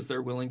 Because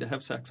they're willing to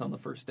have sex on the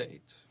first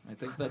date. I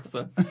think that's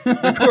the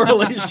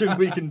correlation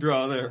we can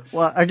draw there.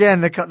 Well,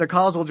 again, the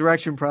causal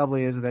direction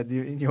probably is that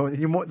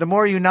the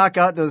more you knock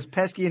out those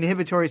pesky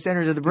inhibitory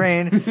centers of the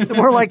brain, the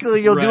more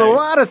likely you'll do a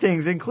lot of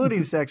things,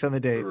 including sex on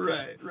the date.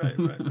 Right.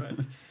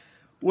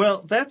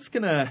 Well, that's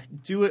going to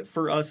do it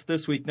for us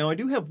this week. Now, I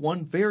do have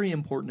one very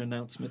important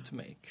announcement to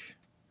make.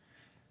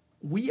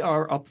 We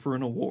are up for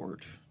an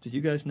award. Did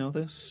you guys know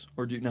this?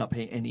 Or do you not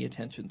pay any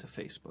attention to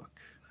Facebook?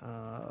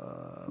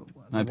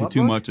 I pay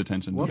too much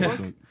attention to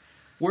Facebook.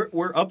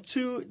 We're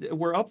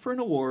up for an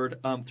award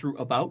through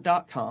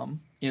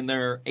About.com in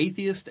their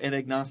atheist and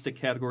agnostic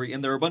category,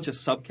 and there are a bunch of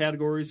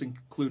subcategories,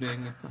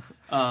 including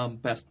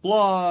best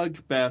blog,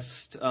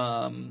 best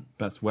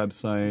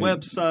website,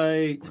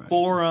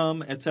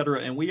 forum,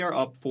 etc. And we are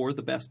up for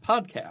the best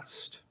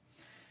podcast.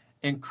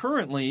 And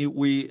currently,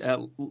 we,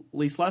 at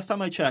least last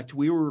time I checked,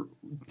 we were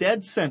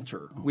dead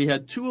center. We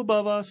had 2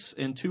 above us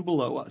and 2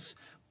 below us.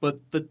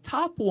 But the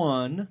top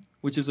one,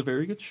 which is a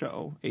very good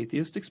show,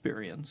 Atheist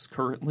Experience,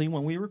 currently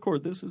when we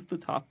record this is the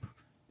top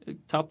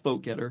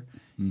vote getter,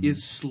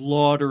 is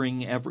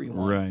slaughtering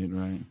everyone.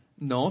 Right.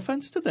 No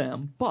offense to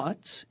them,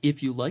 but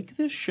if you like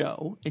this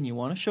show and you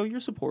want to show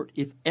your support,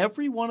 if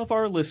every one of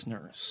our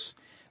listeners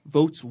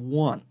votes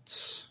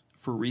once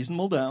for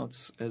Reasonable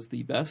Doubts as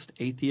the best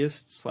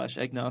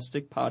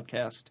atheist/agnostic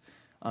podcast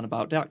on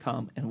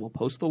About.com, and we'll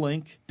post the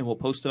link, and we'll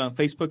post it on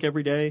Facebook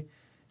every day,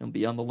 and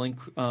be on the link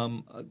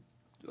on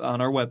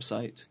our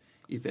website.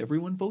 If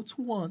everyone votes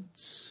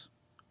once,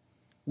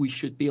 we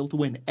should be able to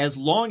win, as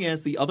long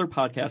as the other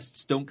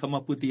podcasts don't come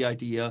up with the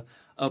idea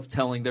of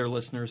telling their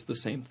listeners the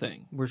same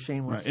thing. We're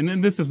shameless. Right. And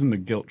then this isn't a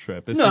guilt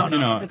trip. It's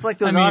it's like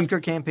those Oscar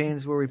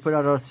campaigns where we put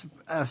out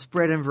a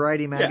spread and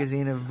variety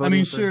magazine of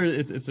voting. Sure,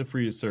 it's a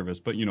free service,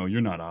 but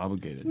you're not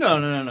obligated.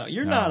 No.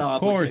 You're not obligated. Of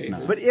course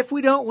not. But if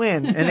we don't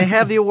win and they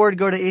have the award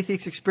go to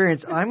Atheist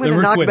Experience, I'm going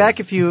to knock back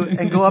a few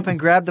and go up and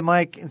grab the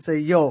mic and say,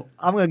 "Yo,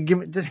 I'm going to give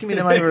me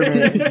the mic for a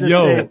minute."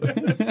 Yo.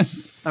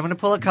 I'm going to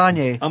pull a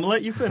Kanye. I'm going to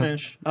let you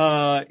finish.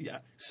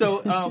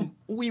 So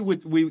we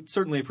would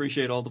certainly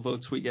appreciate all the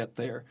votes we get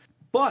there.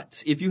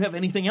 But if you have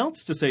anything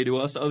else to say to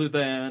us other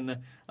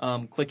than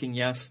clicking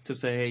yes to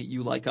say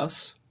you like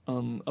us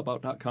on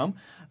About.com,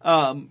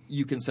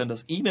 you can send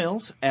us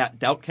emails at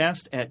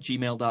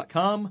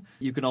doubtcast@gmail.com.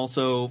 You can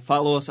also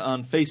follow us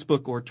on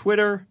Facebook or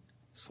Twitter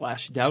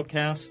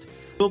 /Doubtcast.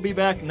 We'll be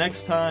back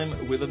next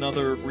time with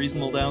another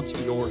Reasonable Doubts,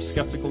 your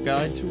skeptical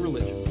guide to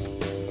religion.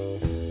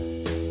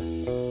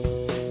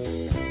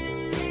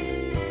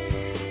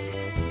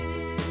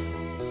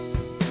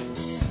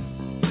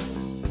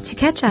 To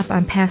catch up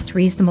on past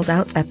Reasonable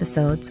Doubts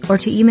episodes or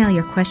to email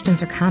your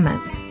questions or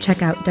comments,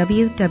 check out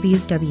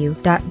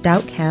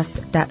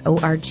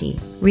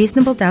www.doubtcast.org.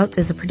 Reasonable Doubts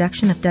is a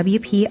production of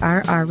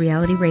WPRR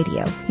Reality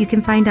Radio. You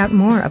can find out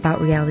more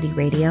about Reality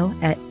Radio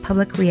at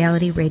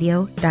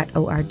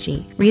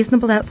publicrealityradio.org.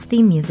 Reasonable Doubts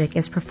theme music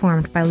is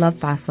performed by Love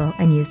Fossil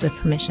and used with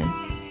permission.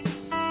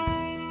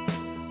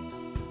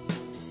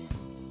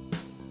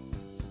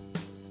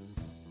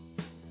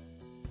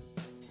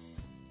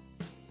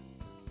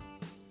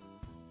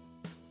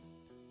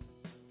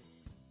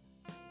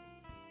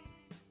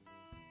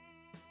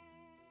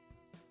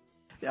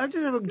 I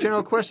just have a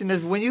general question: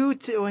 is when you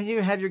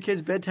have your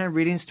kids' bedtime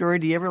reading story,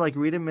 do you ever like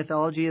read a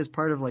mythology as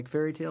part of like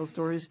fairy tale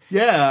stories?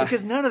 Yeah,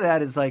 because none of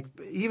that is like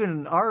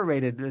even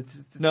R-rated.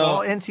 It's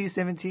all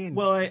NC-17.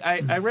 Well,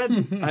 I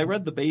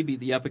read The Baby,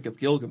 the Epic of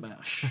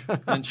Gilgamesh,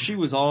 and she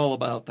was all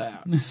about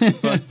that.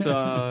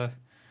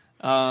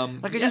 But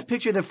I could just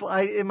picture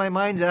in my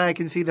mind's eye, I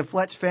can see the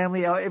Fletch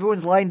family.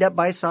 Everyone's lined up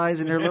by size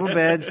in their little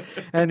beds,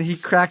 and he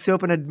cracks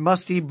open a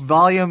musty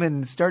volume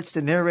and starts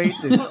to narrate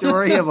the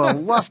story of a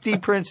lusty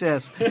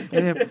princess,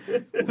 and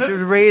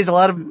to raise a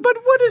lot of. But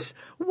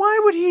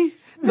why would he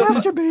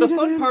masturbate? The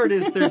fun part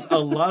is there's a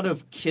lot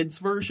of kids'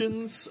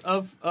 versions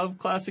of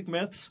classic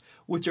myths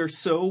which are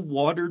so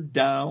watered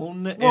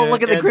down. Well,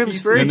 look at the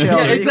Grimm's fairy tale.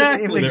 Yeah,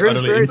 exactly. The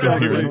Grimm's fairy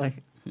tale.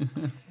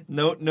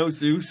 No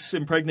Zeus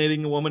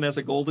impregnating a woman as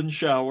a golden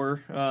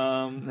shower.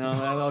 That's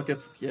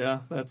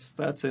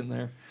in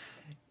there.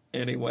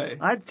 Anyway,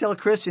 I'd tell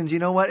Christians, you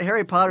know what?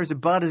 Harry Potter's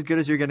about as good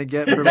as you're going to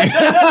get for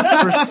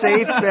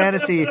safe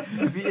fantasy.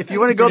 If you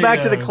want to go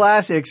back to the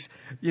classics,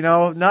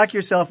 knock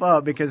yourself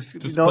up because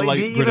they'll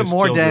be even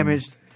more damaged.